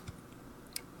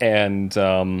 And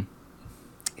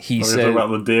he said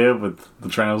about the deer with the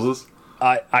trousers.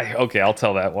 Okay, I'll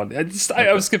tell that one.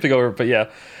 I was skipping over, but yeah.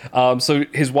 So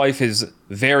his wife is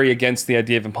very against the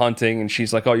idea of him hunting, and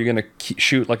she's like, "Oh, you're gonna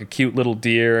shoot like a cute little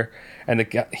deer," and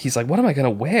he's like, "What am I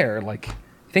gonna wear? Like, you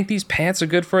think these pants are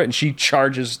good for it?" And she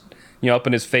charges, up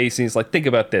in his face, and he's like, "Think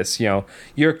about this. You're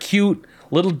a cute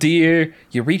little deer.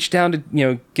 You reach down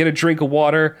to get a drink of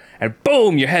water, and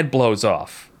boom, your head blows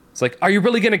off. It's like, are you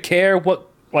really gonna care what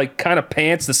like kind of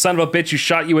pants the son of a bitch who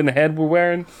shot you in the head were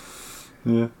wearing?"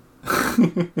 Yeah.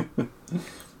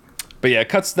 But yeah, it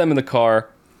cuts them in the car.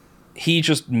 He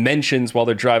just mentions while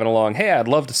they're driving along, "Hey, I'd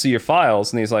love to see your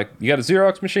files." And he's like, "You got a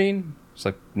Xerox machine?" It's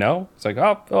like, "No." It's like,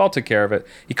 "Oh, I'll take care of it."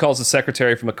 He calls the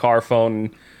secretary from the car phone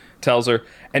and tells her,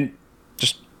 and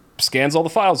just scans all the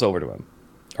files over to him,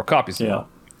 or copies them.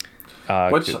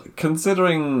 Yeah. Which,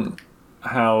 considering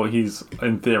how he's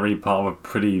in theory part of a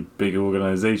pretty big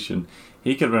organization,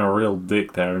 he could have been a real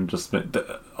dick there and just spent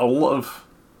a lot of.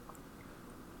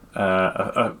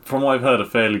 From what I've heard, a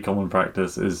fairly common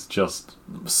practice is just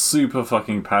super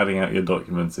fucking padding out your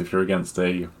documents if you're against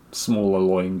a smaller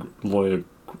lawyer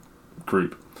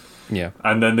group. Yeah.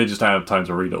 And then they just don't have time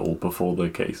to read it all before the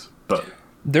case. But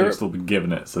they've still been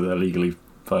given it, so they're legally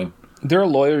fine. There are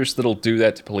lawyers that'll do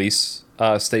that to police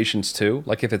stations too.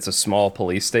 Like if it's a small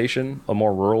police station, a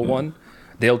more rural one,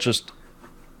 they'll just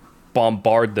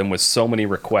bombard them with so many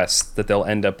requests that they'll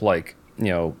end up like,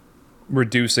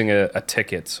 reducing a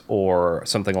ticket or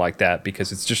something like that,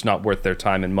 because it's just not worth their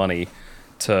time and money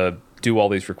to do all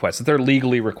these requests that they're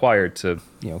legally required to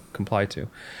comply to.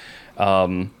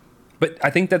 But I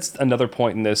think that's another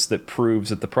point in this that proves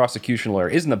that the prosecution lawyer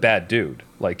isn't a bad dude.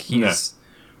 Like he's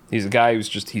a guy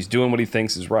who's he's doing what he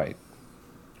thinks is right.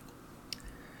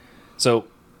 So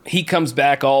he comes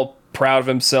back all proud of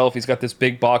himself. He's got this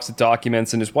big box of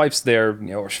documents, and his wife's there,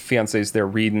 or fiance's there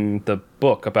reading the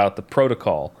book about the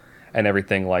protocol and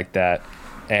everything like that.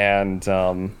 And,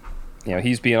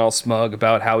 he's being all smug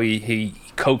about how he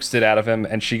coaxed it out of him.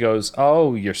 And she goes,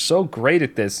 "Oh, you're so great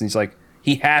at this." And he's like,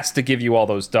 he has to give you all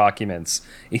those documents.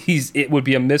 It would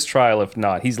be a mistrial if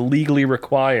not. He's legally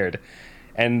required.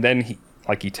 And then he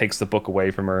takes the book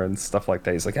away from her and stuff like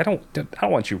that. He's like, I don't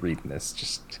want you reading this.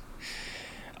 Just,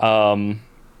 and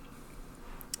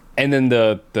then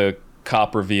the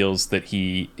cop reveals that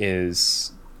he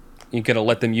is... You're going to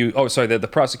let them use... Oh, sorry, the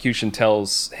prosecution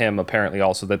tells him apparently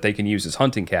also that they can use his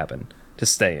hunting cabin to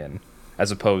stay in,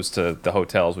 as opposed to the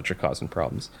hotels, which are causing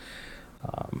problems.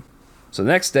 So the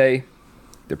next day,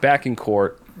 they're back in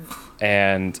court,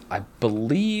 and I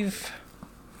believe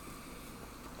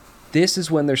this is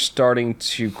when they're starting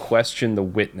to question the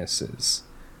witnesses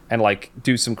and,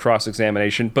 do some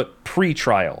cross-examination, but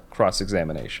pre-trial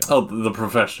cross-examination. Oh, the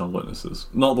professional witnesses.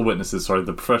 Not the witnesses, sorry,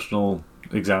 the professional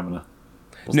examiner.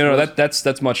 No,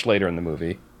 that's much later in the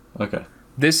movie. Okay.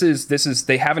 This is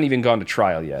they haven't even gone to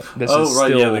trial yet. This is right,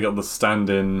 still... yeah, they got the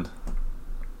stand-in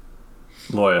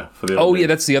lawyer for the other Oh, yeah,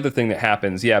 that's the other thing that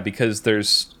happens. Yeah, because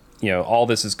there's, all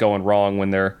this is going wrong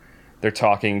when they're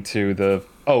talking to the...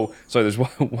 Oh, sorry, there's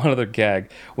one other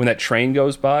gag. When that train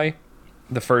goes by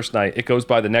the first night, it goes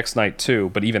by the next night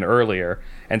too, but even earlier.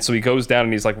 And so he goes down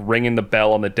and he's ringing the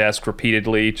bell on the desk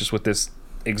repeatedly, just with this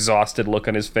exhausted look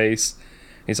on his face.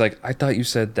 He's like, "I thought you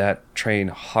said that train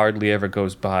hardly ever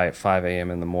goes by at 5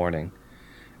 a.m. in the morning."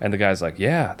 And the guy's like,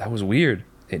 "Yeah, that was weird.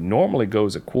 It normally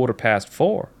goes at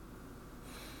 4:15.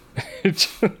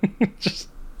 Just...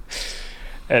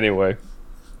 Anyway.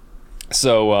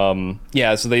 So,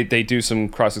 so they do some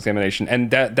cross-examination.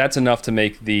 And that's enough to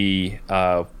make the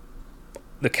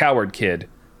coward kid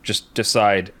just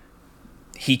decide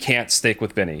he can't stick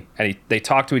with Vinny, and they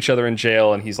talk to each other in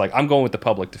jail, and he's like, I'm going with the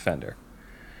public defender.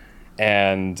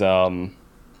 And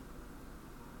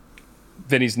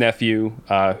Vinny's nephew,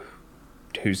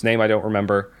 whose name I don't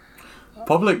remember.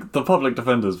 The public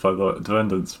defenders, by the way,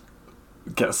 defendants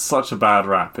get such a bad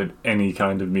rap in any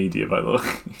kind of media, by the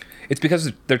way. It's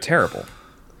because they're terrible.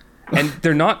 And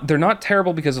they're not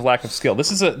terrible because of lack of skill.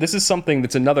 This is something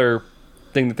that's another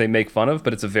thing that they make fun of,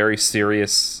 but it's a very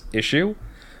serious issue.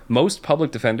 Most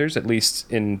public defenders, at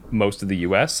least in most of the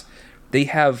US, they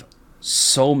have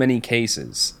so many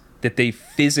cases that they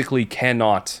physically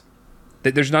cannot,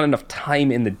 that there's not enough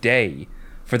time in the day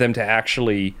for them to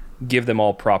actually give them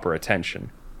all proper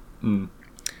attention.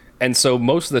 And so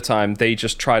most of the time they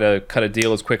just try to cut a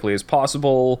deal as quickly as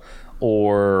possible,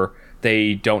 or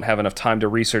they don't have enough time to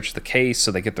research the case, so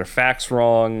they get their facts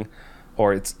wrong,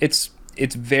 or it's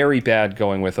very bad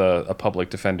going with a public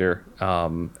defender,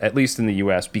 at least in the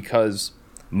US, because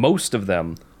most of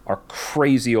them are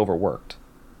crazy overworked.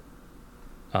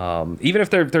 Even if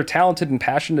they're talented and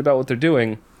passionate about what they're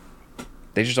doing,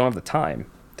 they just don't have the time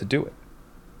to do it.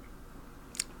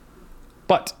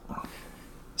 But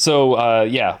so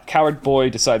Coward Boy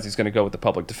decides he's going to go with the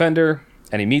public defender,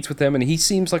 and he meets with him, and he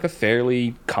seems like a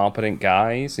fairly competent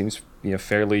guy. He seems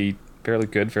fairly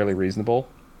good, fairly reasonable.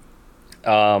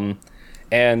 And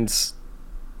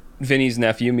Vinny's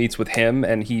nephew meets with him,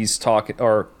 and he's talking,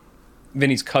 or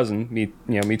Vinny's cousin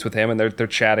meets with him, and they're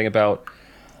chatting about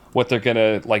what they're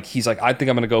gonna like. He's like, I think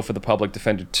I'm gonna go for the public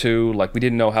defender too. Like, we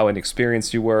didn't know how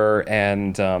inexperienced you were,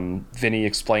 and Vinny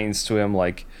explains to him,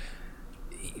 like,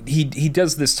 he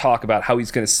does this talk about how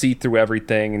he's gonna see through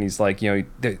everything, and he's like,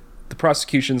 the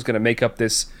prosecution's gonna make up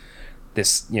this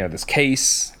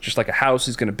case just like a house.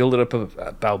 He's gonna build it up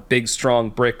about big strong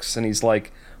bricks, and he's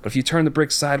like, but if you turn the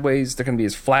bricks sideways, they're gonna be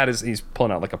as flat as, he's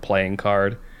pulling out like a playing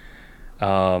card.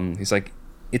 He's like,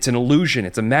 it's an illusion,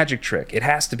 it's a magic trick, it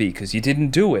has to be because you didn't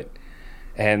do it.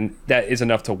 And that is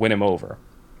enough to win him over.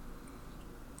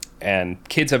 And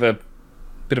kids have a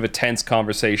bit of a tense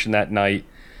conversation that night,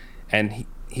 and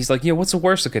he's like, what's the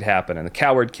worst that could happen? And the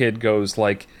coward kid goes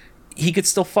like, he could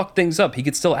still fuck things up, he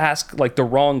could still ask like the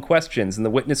wrong questions, and the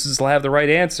witnesses will have the right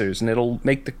answers, and it'll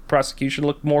make the prosecution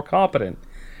look more competent.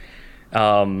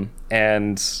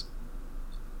 And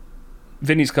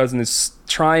Vinny's cousin is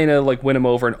trying to like win him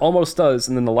over, and almost does,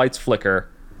 and then the lights flicker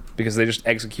because they just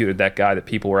executed that guy that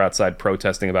people were outside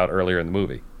protesting about earlier in the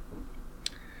movie.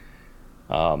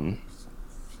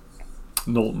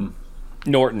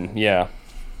 Norton, yeah.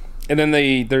 And then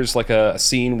there's like a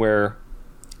scene where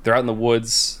they're out in the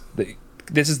woods.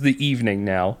 This is the evening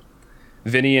now.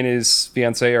 Vinny and his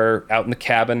fiancée are out in the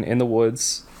cabin in the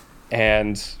woods,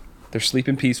 and they're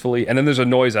sleeping peacefully. And then there's a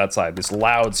noise outside, this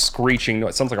loud screeching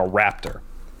noise. It sounds like a raptor.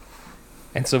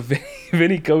 And so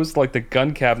Vinny goes to like the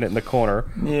gun cabinet in the corner.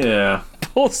 Yeah.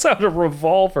 Pulls out a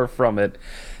revolver from it,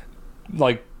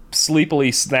 like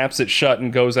sleepily snaps it shut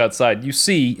and goes outside. You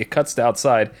see, it cuts to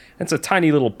outside, and it's a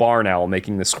tiny little barn owl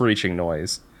making the screeching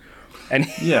noise. And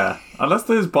yeah, unless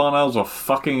those barn owls are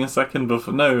fucking a second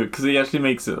before. No, because he actually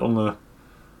makes it on the,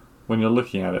 when you're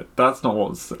looking at it. That's not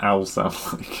what owls sound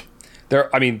like.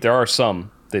 There are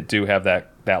some that do have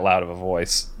that loud of a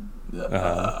voice.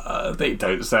 They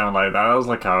don't sound like that. That was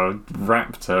like a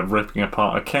raptor ripping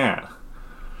apart a cat.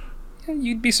 Yeah,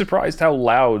 you'd be surprised how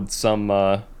loud some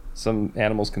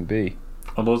animals can be.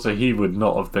 And also, he would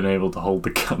not have been able to hold the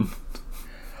gun.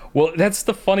 Well, that's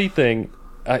the funny thing.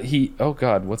 Oh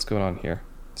God, what's going on here?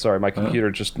 Sorry, my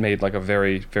computer just made like a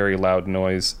very, very loud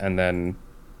noise and then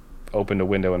opened a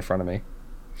window in front of me.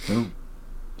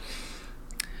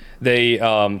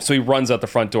 So he runs out the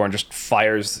front door and just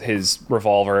fires his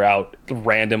revolver out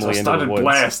randomly into the woods.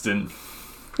 Blasting.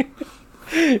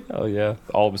 Oh yeah,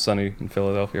 Always Sunny in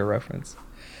Philadelphia reference.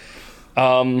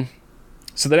 So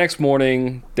the next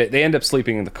morning, they end up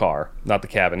sleeping in the car, not the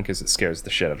cabin, because it scares the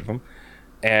shit out of them.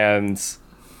 And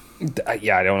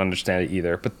yeah, I don't understand it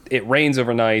either. But it rains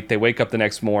overnight. They wake up the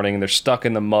next morning and they're stuck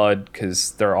in the mud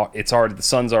because the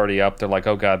sun's already up. They're like,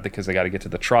 oh God, because they got to get to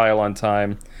the trial on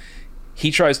time. He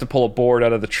tries to pull a board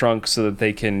out of the trunk so that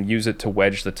they can use it to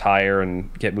wedge the tire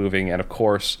and get moving. And of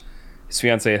course, his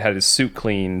fiancée had his suit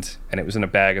cleaned and it was in a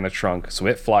bag in the trunk. So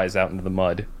it flies out into the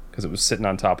mud because it was sitting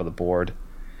on top of the board.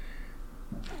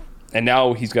 And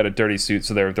now he's got a dirty suit.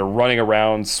 So they're running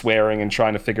around swearing and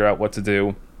trying to figure out what to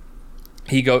do.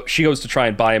 She goes to try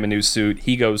and buy him a new suit.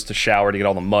 He goes to shower to get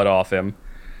all the mud off him.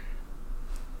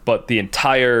 But the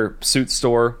entire suit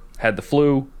store had the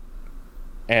flu.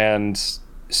 And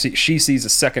she sees a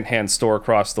secondhand store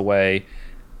across the way.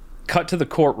 Cut to the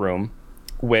courtroom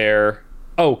where...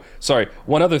 Oh, sorry.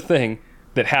 One other thing.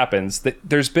 that happens. That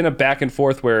there's been a back and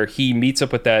forth where he meets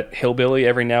up with that hillbilly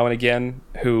every now and again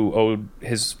who owed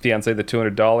his fiancée the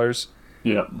 $200.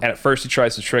 Yeah. And at first he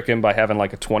tries to trick him by having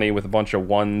like a 20 with a bunch of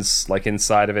ones like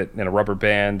inside of it and a rubber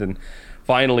band. And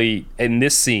finally, in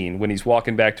this scene, when he's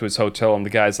walking back to his hotel and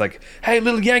the guy's like, "Hey,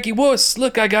 little Yankee wuss,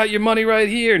 look, I got your money right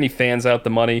here." And he fans out the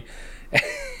money.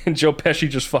 And Joe Pesci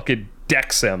just fucking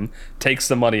decks him, takes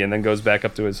the money, and then goes back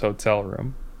up to his hotel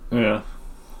room. Yeah.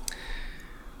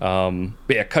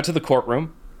 But yeah, cut to the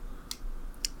courtroom.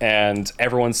 And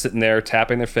everyone's sitting there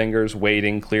tapping their fingers,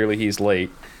 waiting. Clearly he's late.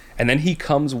 And then he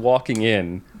comes walking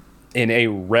in a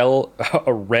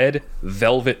red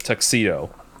velvet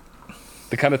tuxedo.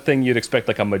 The kind of thing you'd expect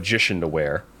like a magician to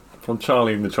wear. From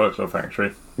Charlie and the Chocolate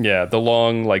Factory. Yeah, the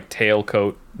long like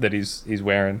tailcoat that he's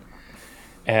wearing.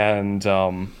 And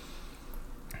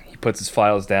he puts his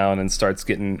files down and starts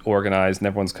getting organized, and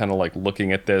everyone's kind of like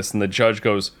looking at this. And the judge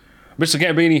goes, "Mr.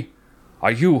 Gambini,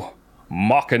 are you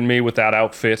mocking me with that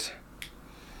outfit?"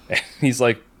 And he's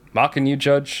like, "Mocking you,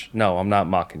 Judge? No, I'm not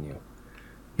mocking you."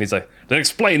 And he's like, "Then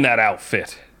explain that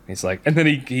outfit." And he's like, and then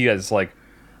he is like,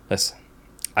 "Listen,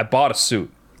 I bought a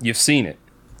suit. You've seen it.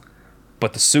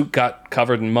 But the suit got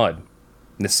covered in mud.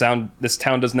 And this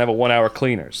town doesn't have a 1-hour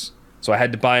cleaners. So I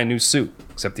had to buy a new suit.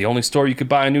 Except the only store you could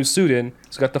buy a new suit in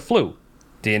has got the flu.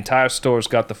 The entire store's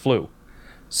got the flu.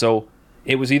 So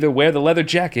it was either wear the leather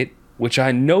jacket, which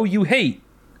I know you hate,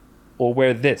 or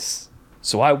wear this.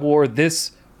 So I wore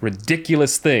this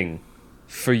ridiculous thing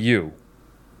for you."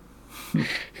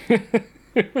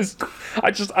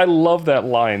 I love that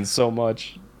line so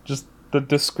much. Just the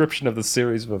description of the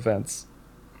series of events.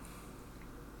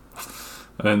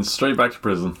 And then straight back to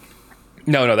prison.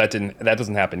 No, that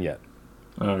doesn't happen yet.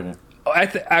 Okay.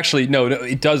 Actually, no,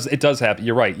 it does happen.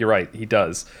 You're right, he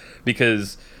does.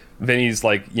 Because Vinny's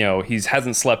like, he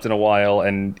hasn't slept in a while,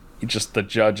 and the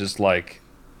judge is like,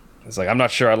 "I'm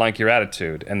not sure I like your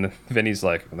attitude." And Vinny's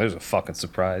like, "Well, there's a fucking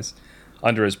surprise,"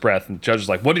 under his breath. And the judge is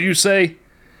like, "What did you say?"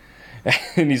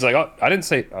 And he's like, "Oh, I didn't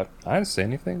say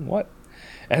anything. What?"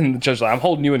 And the judge is like, "I'm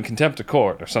holding you in contempt of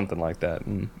court," or something like that.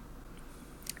 And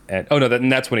oh no,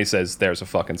 that's when he says, "There's a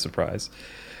fucking surprise."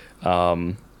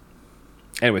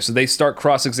 Anyway, so they start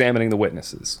cross-examining the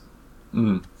witnesses.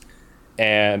 Mm.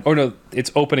 And no, it's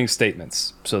opening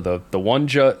statements. So the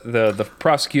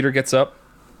prosecutor gets up.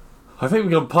 I think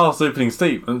we can pass opening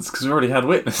statements because we already had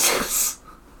witnesses.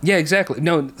 Yeah, exactly.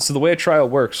 No, so the way a trial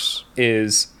works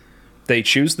is they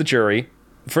choose the jury.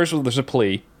 First of all, there's a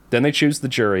plea. Then they choose the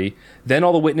jury. Then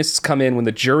all the witnesses come in when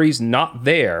the jury's not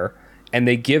there, and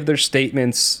they give their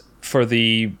statements for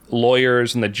the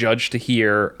lawyers and the judge to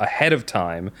hear ahead of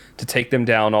time to take them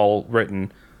down all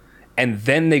written. And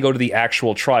then they go to the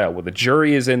actual trial where the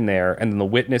jury is in there and then the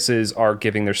witnesses are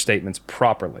giving their statements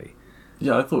properly.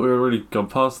 Yeah, I thought we were already gone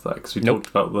past that because we talked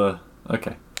about the...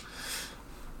 Okay.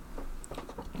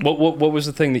 What was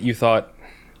the thing that you thought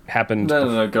happened?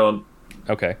 No, go on.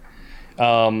 Okay.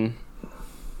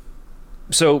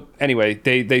 So anyway,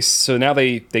 they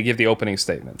give the opening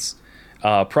statements.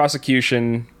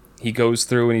 Prosecution, he goes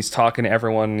through and he's talking to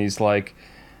everyone, and he's talking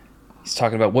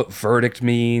about what verdict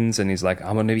means, and he's like,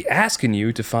 "I'm going to be asking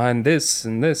you to find this,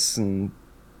 and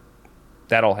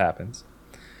that all happens.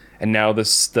 And now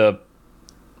the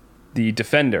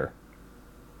defender,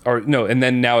 and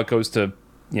then now it goes to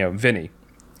Vinny,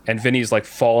 and Vinny's like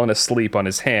falling asleep on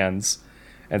his hands,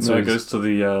 and so it goes to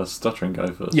the stuttering guy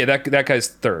first. Yeah, that guy's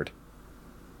third.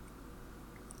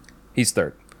 He's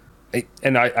third.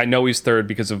 And I know he's third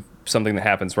because of something that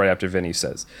happens right after Vinny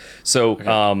says. So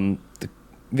okay.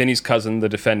 Vinny's cousin, the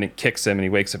defendant, kicks him and he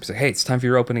wakes up. He's like, "Hey, it's time for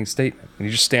your opening statement." And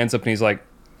he just stands up and he's like,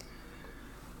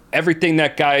 "Everything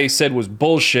that guy said was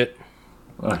bullshit.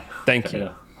 Thank you."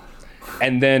 Yeah.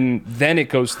 And then it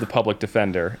goes to the public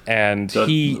defender, and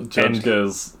Judge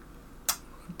goes,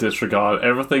 "Disregard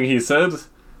everything he said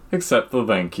except the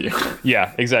thank you."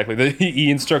 Yeah, exactly.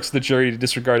 He instructs the jury to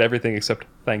disregard everything except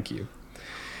thank you.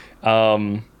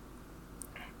 And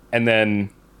then,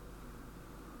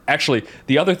 actually,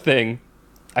 the other thing,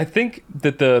 I think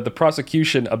that the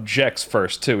prosecution objects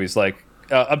first too. He's like,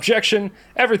 "Objection!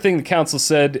 Everything the counsel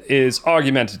said is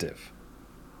argumentative."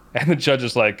 And the judge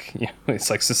is like, it's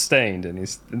like sustained, and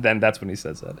then that's when he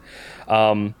says that.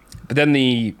 But then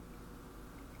the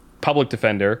public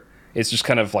defender is just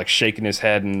kind of like shaking his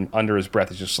head, and under his breath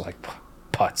he's just like,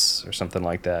 "Putz," or something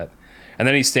like that. And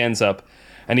then he stands up.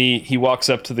 And he walks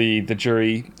up to the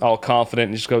jury, all confident,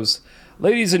 and just goes,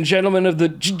 "Ladies and gentlemen of the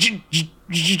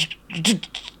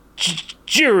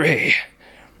jury."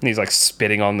 And he's like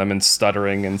spitting on them and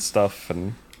stuttering and stuff.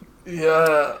 And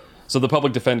yeah. So the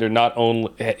public defender not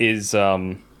only is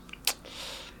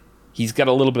He's got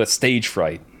a little bit of stage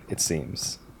fright, it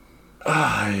seems.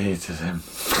 I hated him.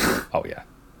 Oh, yeah.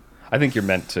 I think you're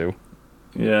meant to.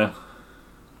 Yeah.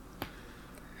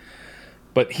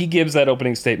 But he gives that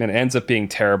opening statement, it ends up being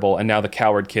terrible, and now the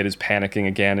coward kid is panicking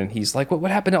again, and he's like, what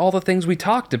happened to all the things we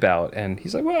talked about? And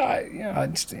he's like, well,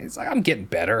 it's like, I'm getting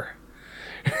better.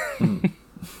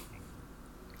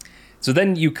 So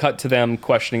then you cut to them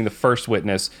questioning the first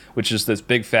witness, which is this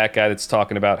big fat guy that's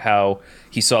talking about how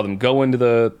he saw them go into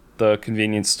the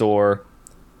convenience store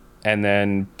and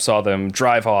then saw them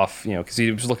drive off, because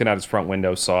he was looking out his front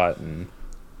window, saw it, and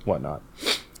whatnot.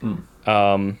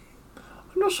 I'm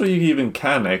not sure you even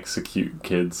can execute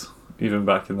kids, even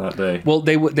back in that day. Well,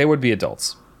 they would be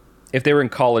adults. If they were in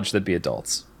college, they'd be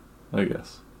adults. I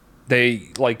guess. They,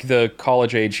 like, the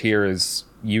college age here is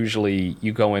usually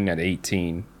you go in at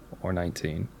 18 or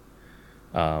 19.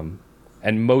 And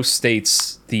most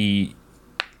states, it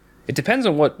depends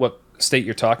on what state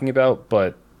you're talking about,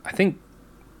 but I think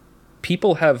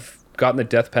people have gotten the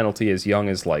death penalty as young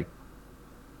as, like,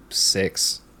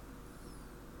 6.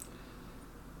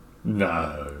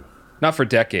 No. Not for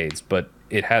decades, but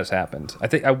it has happened. I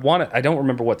don't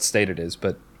remember what state it is,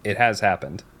 but it has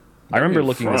happened. I remember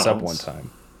looking this up one time.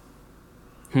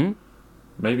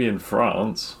 Maybe in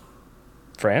France.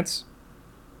 France?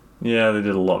 Yeah, they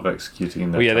did a lot of executing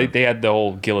in their Well, yeah, time. they had the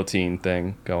whole guillotine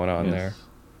thing going on there.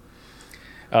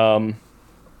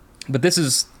 But this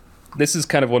is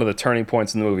kind of one of the turning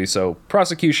points in the movie. So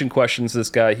prosecution questions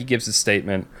this guy. He gives his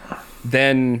statement.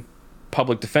 Then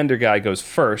public defender guy goes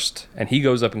first, and he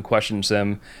goes up and questions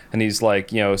them. And he's like,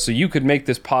 so you could make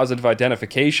this positive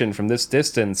identification from this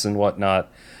distance and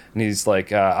whatnot. And he's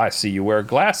like, I see you wear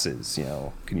glasses.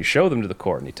 Can you show them to the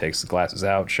court? And he takes the glasses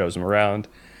out, shows them around.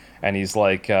 And he's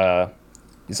like, so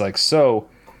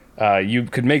you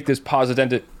could make this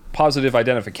positive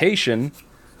identification,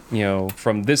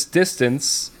 from this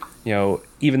distance,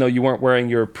 even though you weren't wearing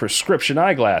your prescription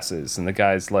eyeglasses. And the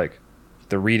guy's like,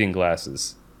 the reading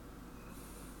glasses.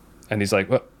 And he's like,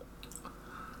 what?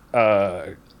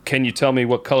 Can you tell me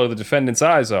what color the defendant's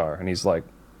eyes are? And he's like,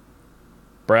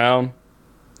 brown,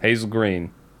 hazel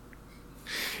green.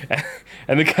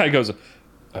 And the guy goes,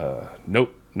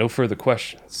 nope. No further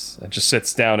questions. And just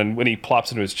sits down, and when he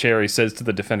plops into his chair, he says to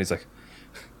the defendant, he's like,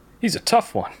 he's a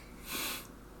tough one.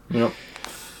 Yep.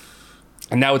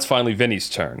 And now it's finally Vinny's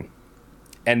turn.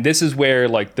 And this is where,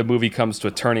 like, the movie comes to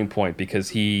a turning point,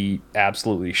 because he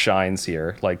absolutely shines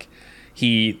here. Like,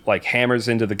 he, like, hammers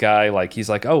into the guy, like, he's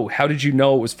like, oh, how did you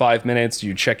know it was 5 minutes? Did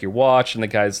you check your watch? And the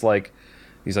guy's like,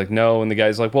 no. And the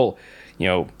guy's like, well,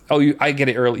 I get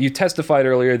it early. You testified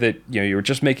earlier that, you were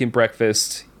just making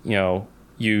breakfast,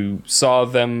 you saw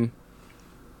them,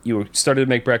 you started to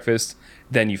make breakfast,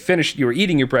 then you were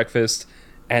eating your breakfast,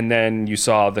 and then you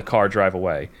saw the car drive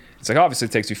away. It's like, obviously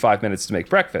it takes you 5 minutes to make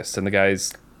breakfast. And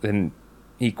then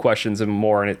he questions him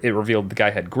more, and it revealed the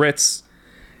guy had grits,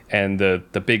 and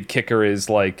the big kicker is,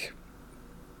 like,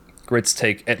 grits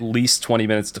take at least 20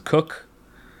 minutes to cook,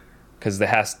 because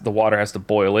the water has to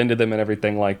boil into them and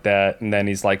everything like that. And then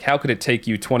he's like, how could it take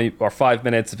you 20 or 5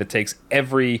 minutes if it takes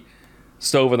every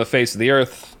stove on the face of the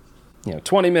earth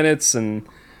 20 minutes? And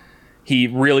he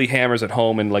really hammers it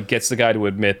home and, like, gets the guy to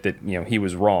admit that he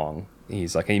was wrong.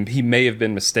 He's like, he may have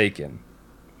been mistaken.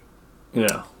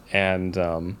 Yeah. And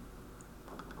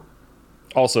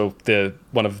also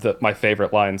one of my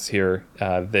favorite lines here,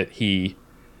 that he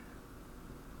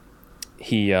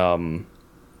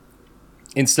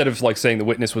instead of, like, saying the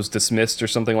witness was dismissed or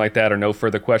something like that, or no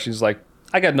further questions, he's like,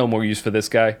 I got no more use for this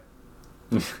guy.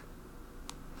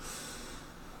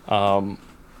 But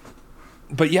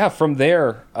yeah, from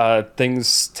there,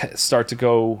 things start to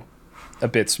go a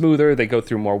bit smoother. They go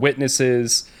through more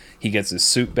witnesses. He gets his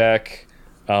suit back.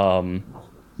 He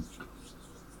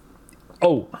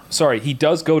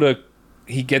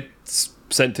gets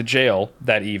sent to jail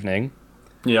that evening.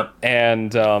 Yep.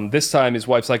 And this time his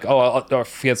wife's like, I'll tell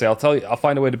you, I'll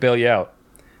find a way to bail you out.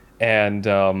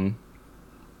 And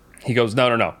he goes,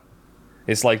 no.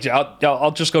 It's like,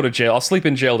 I'll just go to jail. I'll sleep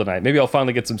in jail tonight. Maybe I'll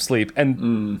finally get some sleep.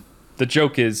 And the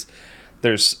joke is,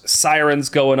 there's sirens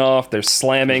going off, there's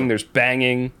slamming, there's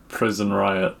banging. Prison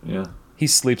riot, yeah. He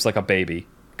sleeps like a baby,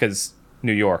 because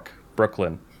New York,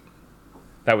 Brooklyn.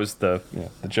 That was the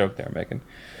joke they were making.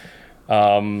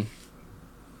 So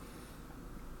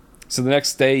the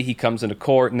next day he comes into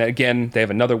court, and again they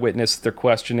have another witness they're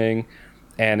questioning,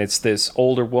 and it's this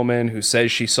older woman who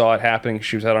says she saw it happening.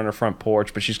 She was out on her front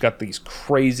porch, but she's got these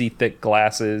crazy thick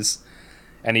glasses,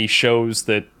 and he shows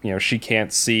that she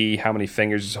can't see how many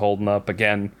fingers he's holding up.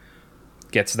 Again,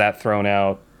 gets that thrown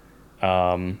out.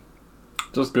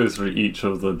 Just goes through each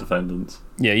of the defendants.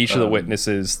 Yeah, each of the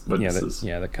witnesses.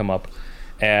 That come up,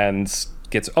 and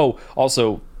gets. Oh,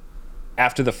 also,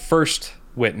 after the first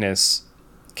witness,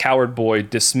 Coward Boy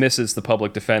dismisses the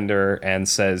public defender and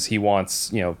says he wants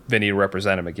Vinny to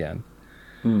represent him again.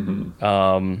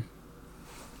 Mm-hmm.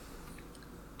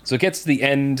 So it gets to the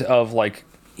end of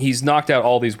he's knocked out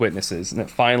all these witnesses, and it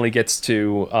finally gets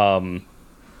to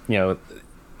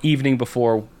evening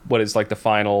before what is the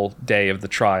final day of the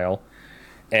trial,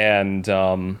 and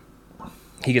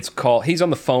he gets called. He's on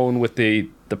the phone with the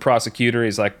prosecutor.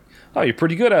 He's like, "Oh, you're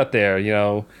pretty good out there,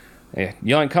 you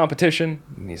in competition?"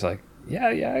 And he's like, "Yeah,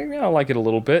 I like it a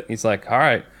little bit." He's like, "All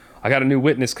right, I got a new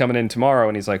witness coming in tomorrow,"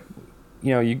 and he's like,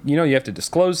 you have to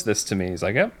disclose this to me." He's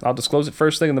like, "Yep, I'll disclose it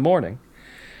first thing in the morning."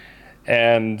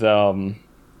 And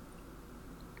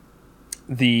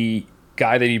the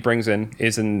guy that he brings in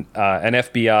is an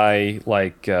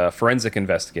FBI forensic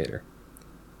investigator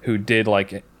who did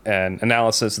an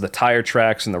analysis of the tire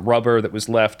tracks and the rubber that was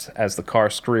left as the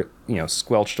car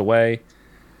squelched away,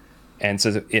 and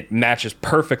says it matches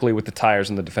perfectly with the tires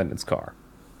in the defendant's car.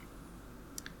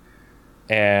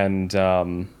 And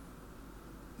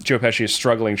Joe Pesci is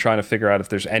struggling, trying to figure out if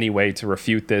there's any way to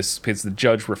refute this, because the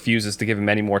judge refuses to give him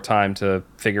any more time to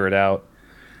figure it out.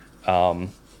 They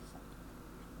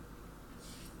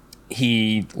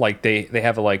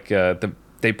have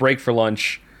they break for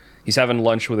lunch. He's having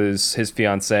lunch with his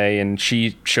fiancée, and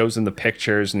she shows him the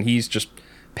pictures, and he's just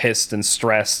pissed and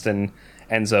stressed, and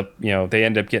ends up, they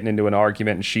end up getting into an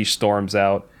argument, and she storms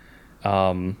out.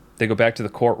 They go back to the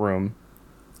courtroom.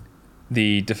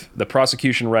 The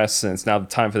prosecution rests, and it's now the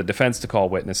time for the defense to call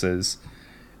witnesses.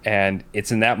 And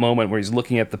it's in that moment where he's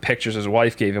looking at the pictures his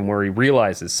wife gave him where he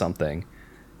realizes something.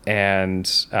 And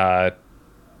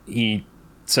he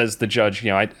says to the judge,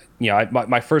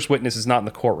 my first witness is not in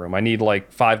the courtroom. I need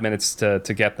 5 minutes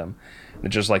to get them. And the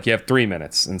judge's like, you have 3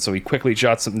 minutes. And so he quickly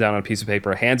jots something down on a piece of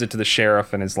paper, hands it to the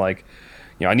sheriff, and is like,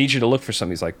 I need you to look for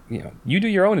something. He's like, you do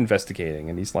your own investigating.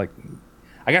 And he's like,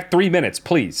 I got 3 minutes,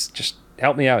 please. Just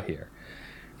help me out here.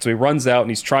 So he runs out,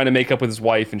 and he's trying to make up with his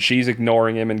wife, and she's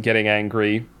ignoring him and getting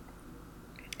angry,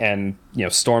 and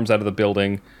storms out of the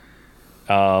building.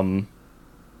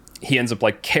 He ends up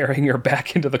carrying her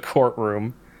back into the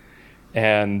courtroom,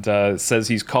 and says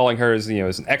he's calling her as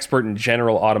as an expert in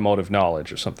general automotive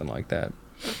knowledge or something like that.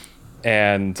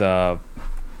 And the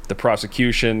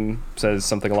prosecution says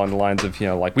something along the lines of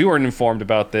we weren't informed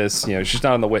about this. She's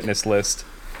not on the witness list,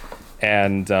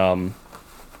 and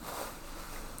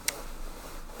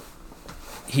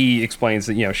he explains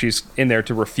that she's in there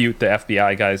to refute the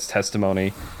FBI guy's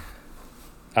testimony.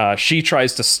 She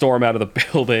tries to storm out of the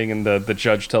building, and the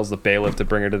judge tells the bailiff to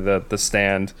bring her to the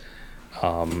stand.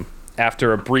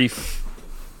 After a brief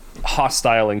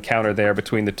hostile encounter there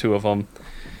between the two of them,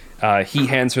 he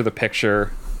hands her the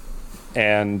picture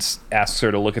and asks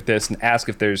her to look at this and ask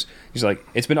if he's like,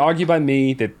 it's been argued by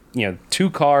me that 2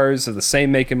 cars of the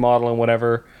same make and model and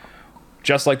whatever,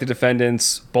 just like the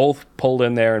defendants, both pulled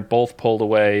in there and both pulled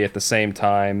away at the same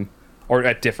time, or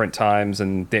at different times,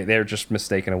 and they're just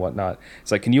mistaken and whatnot.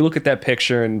 It's like, can you look at that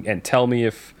picture and tell me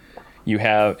if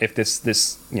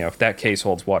if that case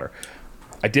holds water?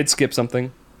 I did skip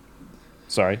something.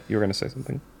 Sorry, you were going to say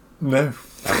something? No.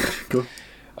 Cool.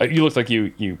 You looked like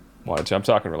you wanted to. I'm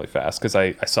talking really fast because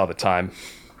I saw the time.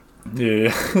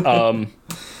 Yeah.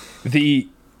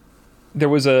 There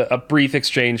was a brief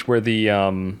exchange where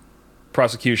the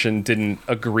prosecution didn't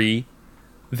agree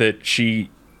that she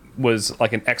was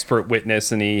an expert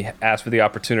witness, and he asked for the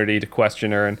opportunity to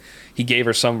question her, and he gave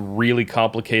her some really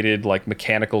complicated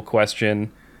mechanical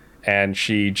question, and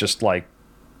she just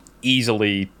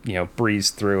easily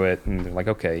breezed through it, and they're like,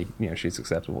 okay, she's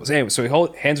acceptable. So anyway, so he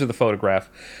hands her the photograph.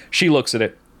 She looks at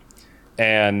it,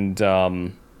 and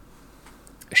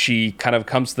she kind of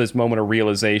comes to this moment of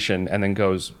realization, and then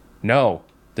goes, no,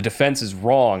 the defense is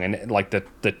wrong. And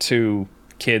the 2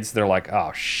 kids, they're like,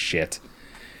 oh shit.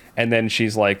 And then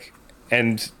she's like,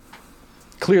 and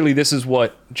clearly this is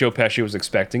what Joe Pesci was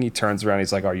expecting. He turns around,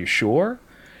 he's like, are you sure?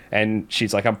 And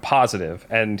she's like, I'm positive.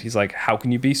 And he's like, how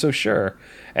can you be so sure?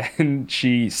 And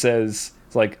she says,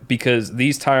 because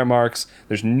these tire marks,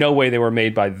 there's no way they were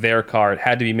made by their car. It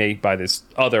had to be made by this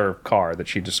other car that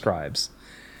she describes.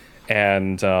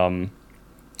 And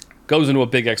goes into a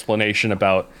big explanation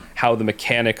about how the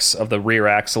mechanics of the rear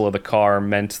axle of the car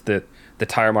meant that the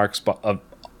tire marks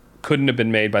couldn't have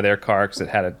been made by their car because it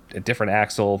had a different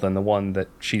axle than the one that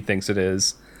she thinks it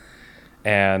is.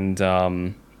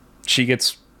 And she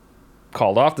gets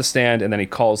called off the stand, and then he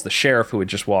calls the sheriff who had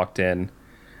just walked in.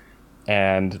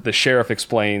 And the sheriff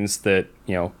explains that,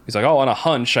 he's like, oh, on a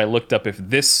hunch, I looked up if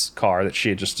this car that she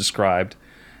had just described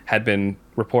had been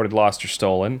reported lost or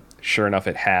stolen. Sure enough,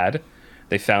 it had.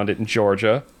 They found it in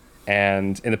Georgia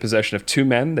and in the possession of 2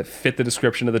 men that fit the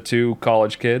description of the 2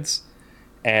 college kids.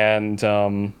 And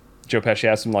Joe Pesci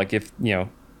asked him, like, if,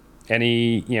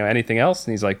 anything else?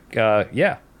 And he's like,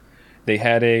 yeah. They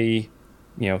had a,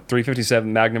 .357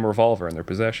 Magnum revolver in their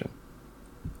possession.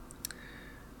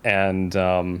 And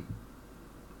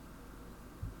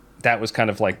that was kind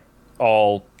of like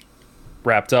all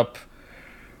wrapped up.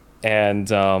 And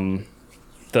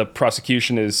the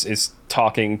prosecution is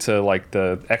talking to like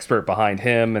the expert behind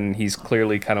him, and he's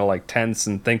clearly kind of like tense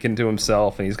and thinking to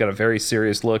himself, and he's got a very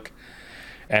serious look.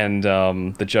 And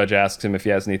the judge asks him if he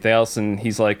has anything else, and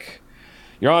he's like,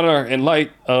 Your Honor, in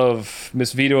light of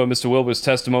Miss Vito and Mr. Wilbur's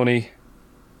testimony,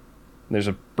 there's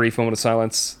a brief moment of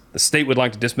silence. The state would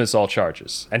like to dismiss all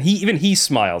charges. And he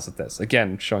smiles at this,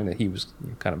 again, showing that he was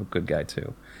kind of a good guy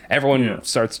too. Everyone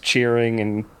starts cheering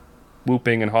and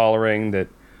whooping and hollering that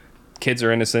kids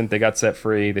are innocent. They got set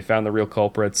free. They found the real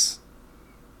culprits.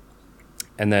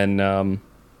 And then, I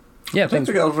don't think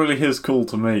that was really his call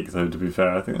to make, though, to be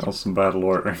fair. I think that was some bad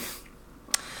lawyering.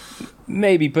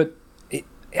 Maybe, but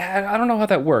I don't know how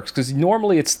that works, because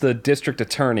normally it's the district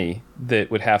attorney that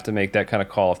would have to make that kind of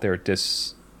call if they were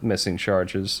dismissing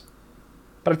charges.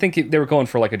 But I think they were going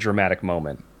for like a dramatic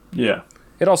moment. Yeah.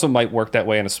 It also might work that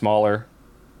way in a smaller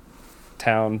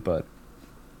town, but...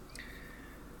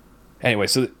 Anyway,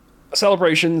 so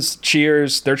celebrations,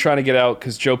 cheers, they're trying to get out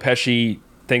because Joe Pesci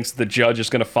thinks the judge is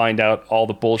going to find out all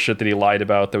the bullshit that he lied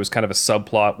about. There was kind of a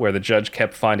subplot where the judge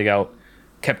kept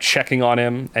checking on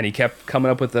him, and he kept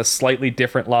coming up with a slightly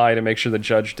different lie to make sure the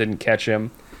judge didn't catch him.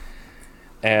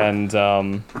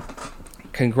 And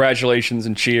congratulations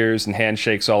and cheers and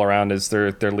handshakes all around as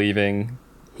they're leaving.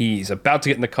 He's about to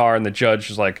get in the car, and the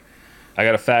judge is like, I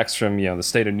got a fax from the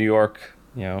state of New York,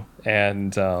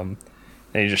 and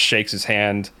he just shakes his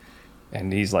hand,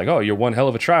 and he's like, oh, you're one hell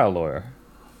of a trial lawyer.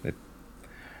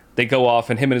 They go off,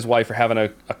 and him and his wife are having a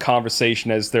conversation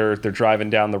as they're driving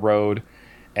down the road,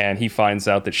 and he finds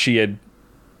out that she had,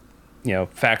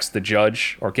 faxed the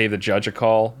judge or gave the judge a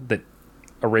call that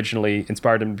originally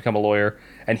inspired him to become a lawyer,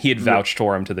 and he had vouched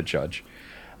for him to the judge.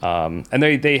 And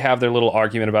they have their little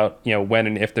argument about, when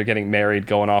and if they're getting married,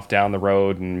 going off down the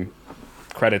road, and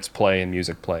credits play and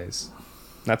music plays.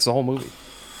 That's the whole movie.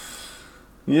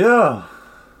 Yeah.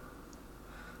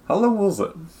 How long was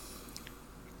it?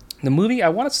 The movie, I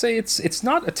want to say it's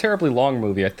not a terribly long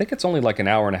movie. I think it's only like an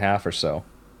hour and a half or so.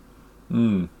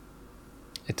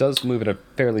 It does move at a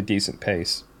fairly decent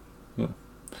pace. Yeah.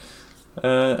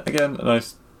 Again, a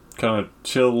nice kind of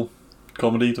chill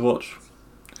comedy to watch.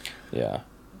 Yeah.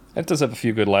 It does have a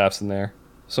few good laughs in there.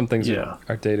 Some things are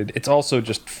dated. It's also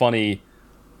just funny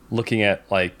looking at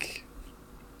like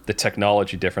the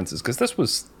technology differences, because this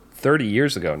was 30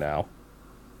 years ago now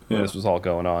when this was all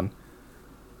going on.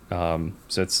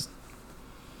 So it's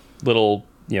little,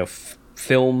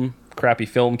 crappy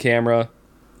film camera.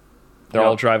 They're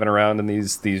all driving around in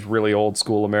these really old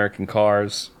school American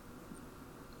cars.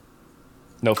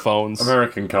 No phones.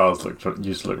 American cars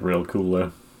used to look real cool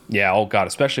though. Yeah, oh god,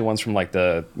 especially ones from like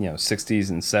the 60s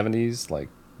and 70s. Like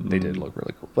they did look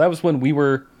really cool. That was when we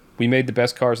made the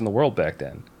best cars in the world back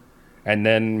then. And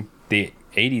then the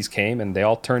 80s came and they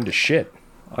all turned to shit.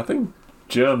 I think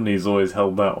Germany's always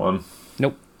held that one.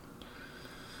 Nope.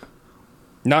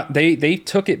 Not they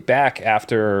took it back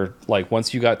after, like,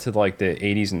 once you got to like the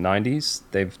 80s and 90s,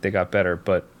 they got better,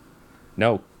 but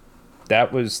no.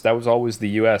 That was always the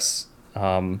US.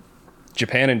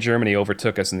 Japan and Germany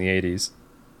overtook us in the 80s.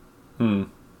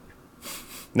 And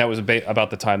that was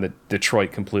about the time that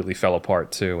Detroit completely fell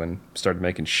apart too and started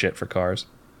making shit for cars.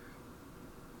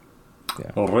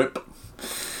 Yeah. Rip.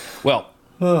 Well,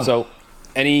 so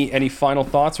any final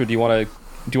thoughts, or do you want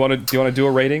to do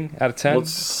a rating out of 10?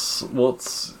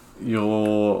 What's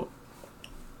your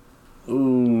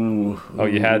Oh,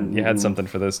 you had something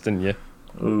for this, didn't you?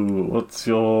 What's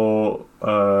your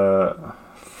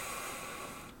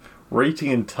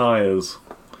rating in tires?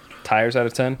 Tires out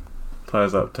of 10?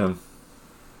 Tires out of 10.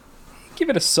 Give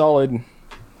it a solid,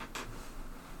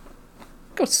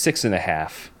 go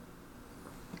 6.5.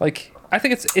 Like, I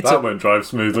think that won't drive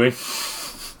smoothly.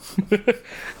 It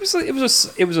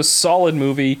was a solid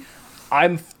movie.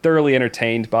 I'm thoroughly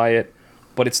entertained by it,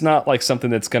 but it's not like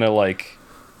something that's gonna like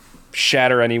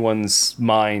shatter anyone's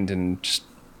mind and just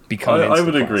become. I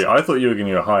would agree. I thought you were going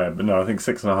to go higher, but no, I think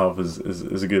 6.5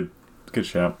 is a good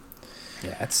shout.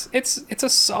 Yeah, it's a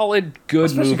solid good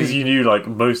Especially movie because you knew like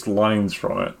most lines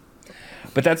from it.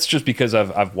 But that's just because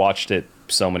I've watched it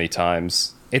so many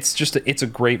times. It's a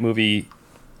great movie.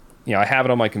 I have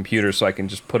it on my computer, so I can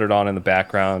just put it on in the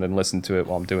background and listen to it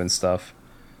while I'm doing stuff.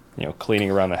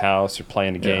 cleaning around the house or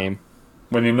playing a game.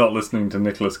 When you're not listening to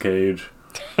Nicolas Cage.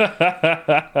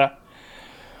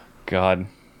 God,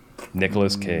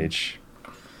 Nicolas Cage.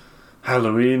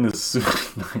 Halloween is soon.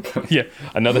 Yeah,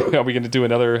 Are we going to do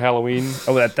another Halloween?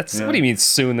 Oh, that's what do you mean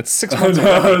soon? That's 6 No, months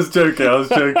away. I was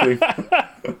joking.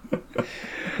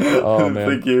 Oh I man.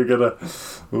 think you're gonna.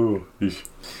 Ooh, yeesh.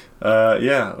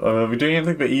 Are we doing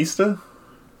anything for Easter?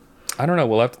 I don't know.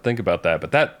 We'll have to think about that.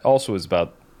 But that also is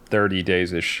about 30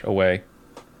 days ish away.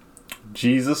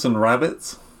 Jesus and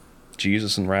rabbits.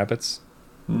 Jesus and rabbits.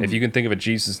 If you can think of a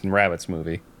Jesus and rabbits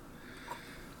movie.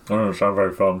 I don't know, it sounds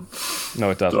very fun. No,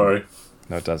 it doesn't. Sorry.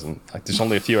 No, it doesn't. Like, there's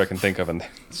only a few I can think of, and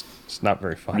it's not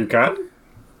very fun. You can?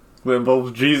 It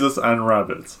involves Jesus and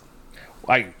rabbits.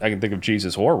 I can think of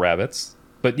Jesus or rabbits,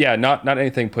 but yeah, not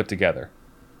anything put together.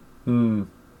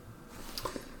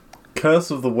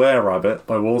 Curse of the Were-Rabbit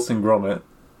by Wallace and Gromit.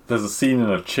 There's a scene in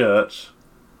a church.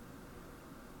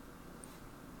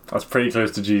 That's pretty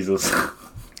close to Jesus.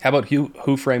 How about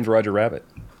Who Framed Roger Rabbit?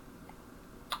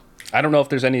 I don't know if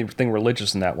there's anything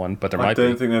religious in that one, but there might be. I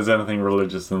don't think there's anything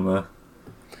religious in there.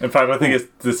 In fact, I think it's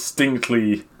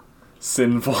distinctly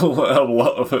sinful, a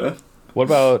lot of it. What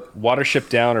about Watership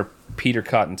Down or Peter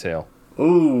Cottontail?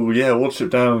 Ooh, yeah,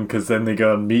 Watership Down, because then they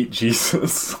go and meet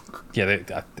Jesus. Yeah,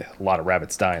 a lot of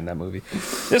rabbits die in that movie.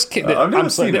 This kid, I've never I'm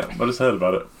seen saying it. I just heard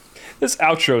about it. This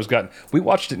outro's gotten. We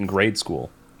watched it in grade school.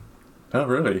 Oh,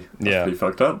 really? That's Yeah. pretty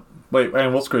fucked up. Wait,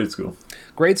 and what's grade school?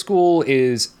 Grade school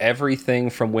is everything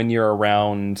from when you're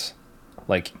around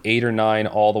like 8 or 9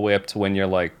 all the way up to when you're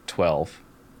like 12.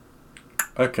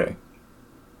 Okay.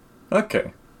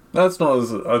 That's not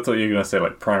as... I thought you were going to say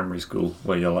like primary school,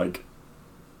 where you're like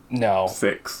No,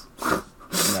 6.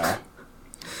 no.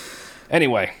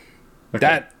 Anyway, Okay.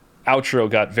 that outro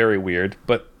got very weird,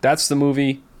 but that's the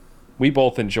movie. We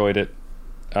both enjoyed it.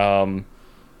 And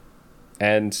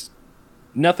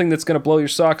nothing that's going to blow your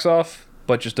socks off,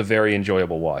 but just a very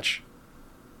enjoyable watch.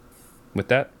 With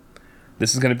that,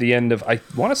 this is going to be the end of, I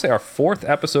want to say, our 4th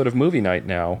episode of Movie Night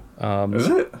now. Is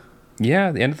it?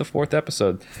 Yeah, the end of the 4th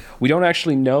episode. We don't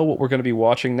actually know what we're going to be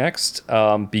watching next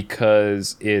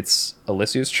because it's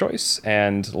Alicia's choice,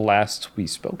 and last we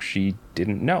spoke, she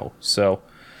didn't know. So,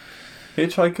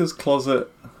 Hitchhiker's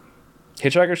Closet.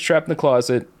 Hitchhiker's Trapped in the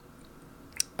Closet.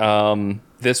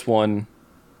 This one,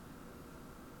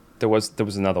 there was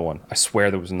another one. I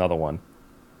swear there was another one.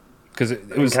 Because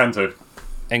it was Encanto.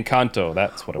 Encanto,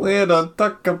 that's what it was. We don't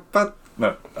talk about...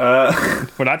 No.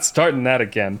 We're not starting that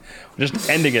again. We're just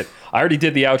ending it. I already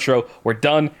did the outro. We're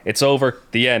done. It's over.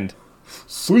 The end.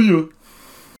 See ya.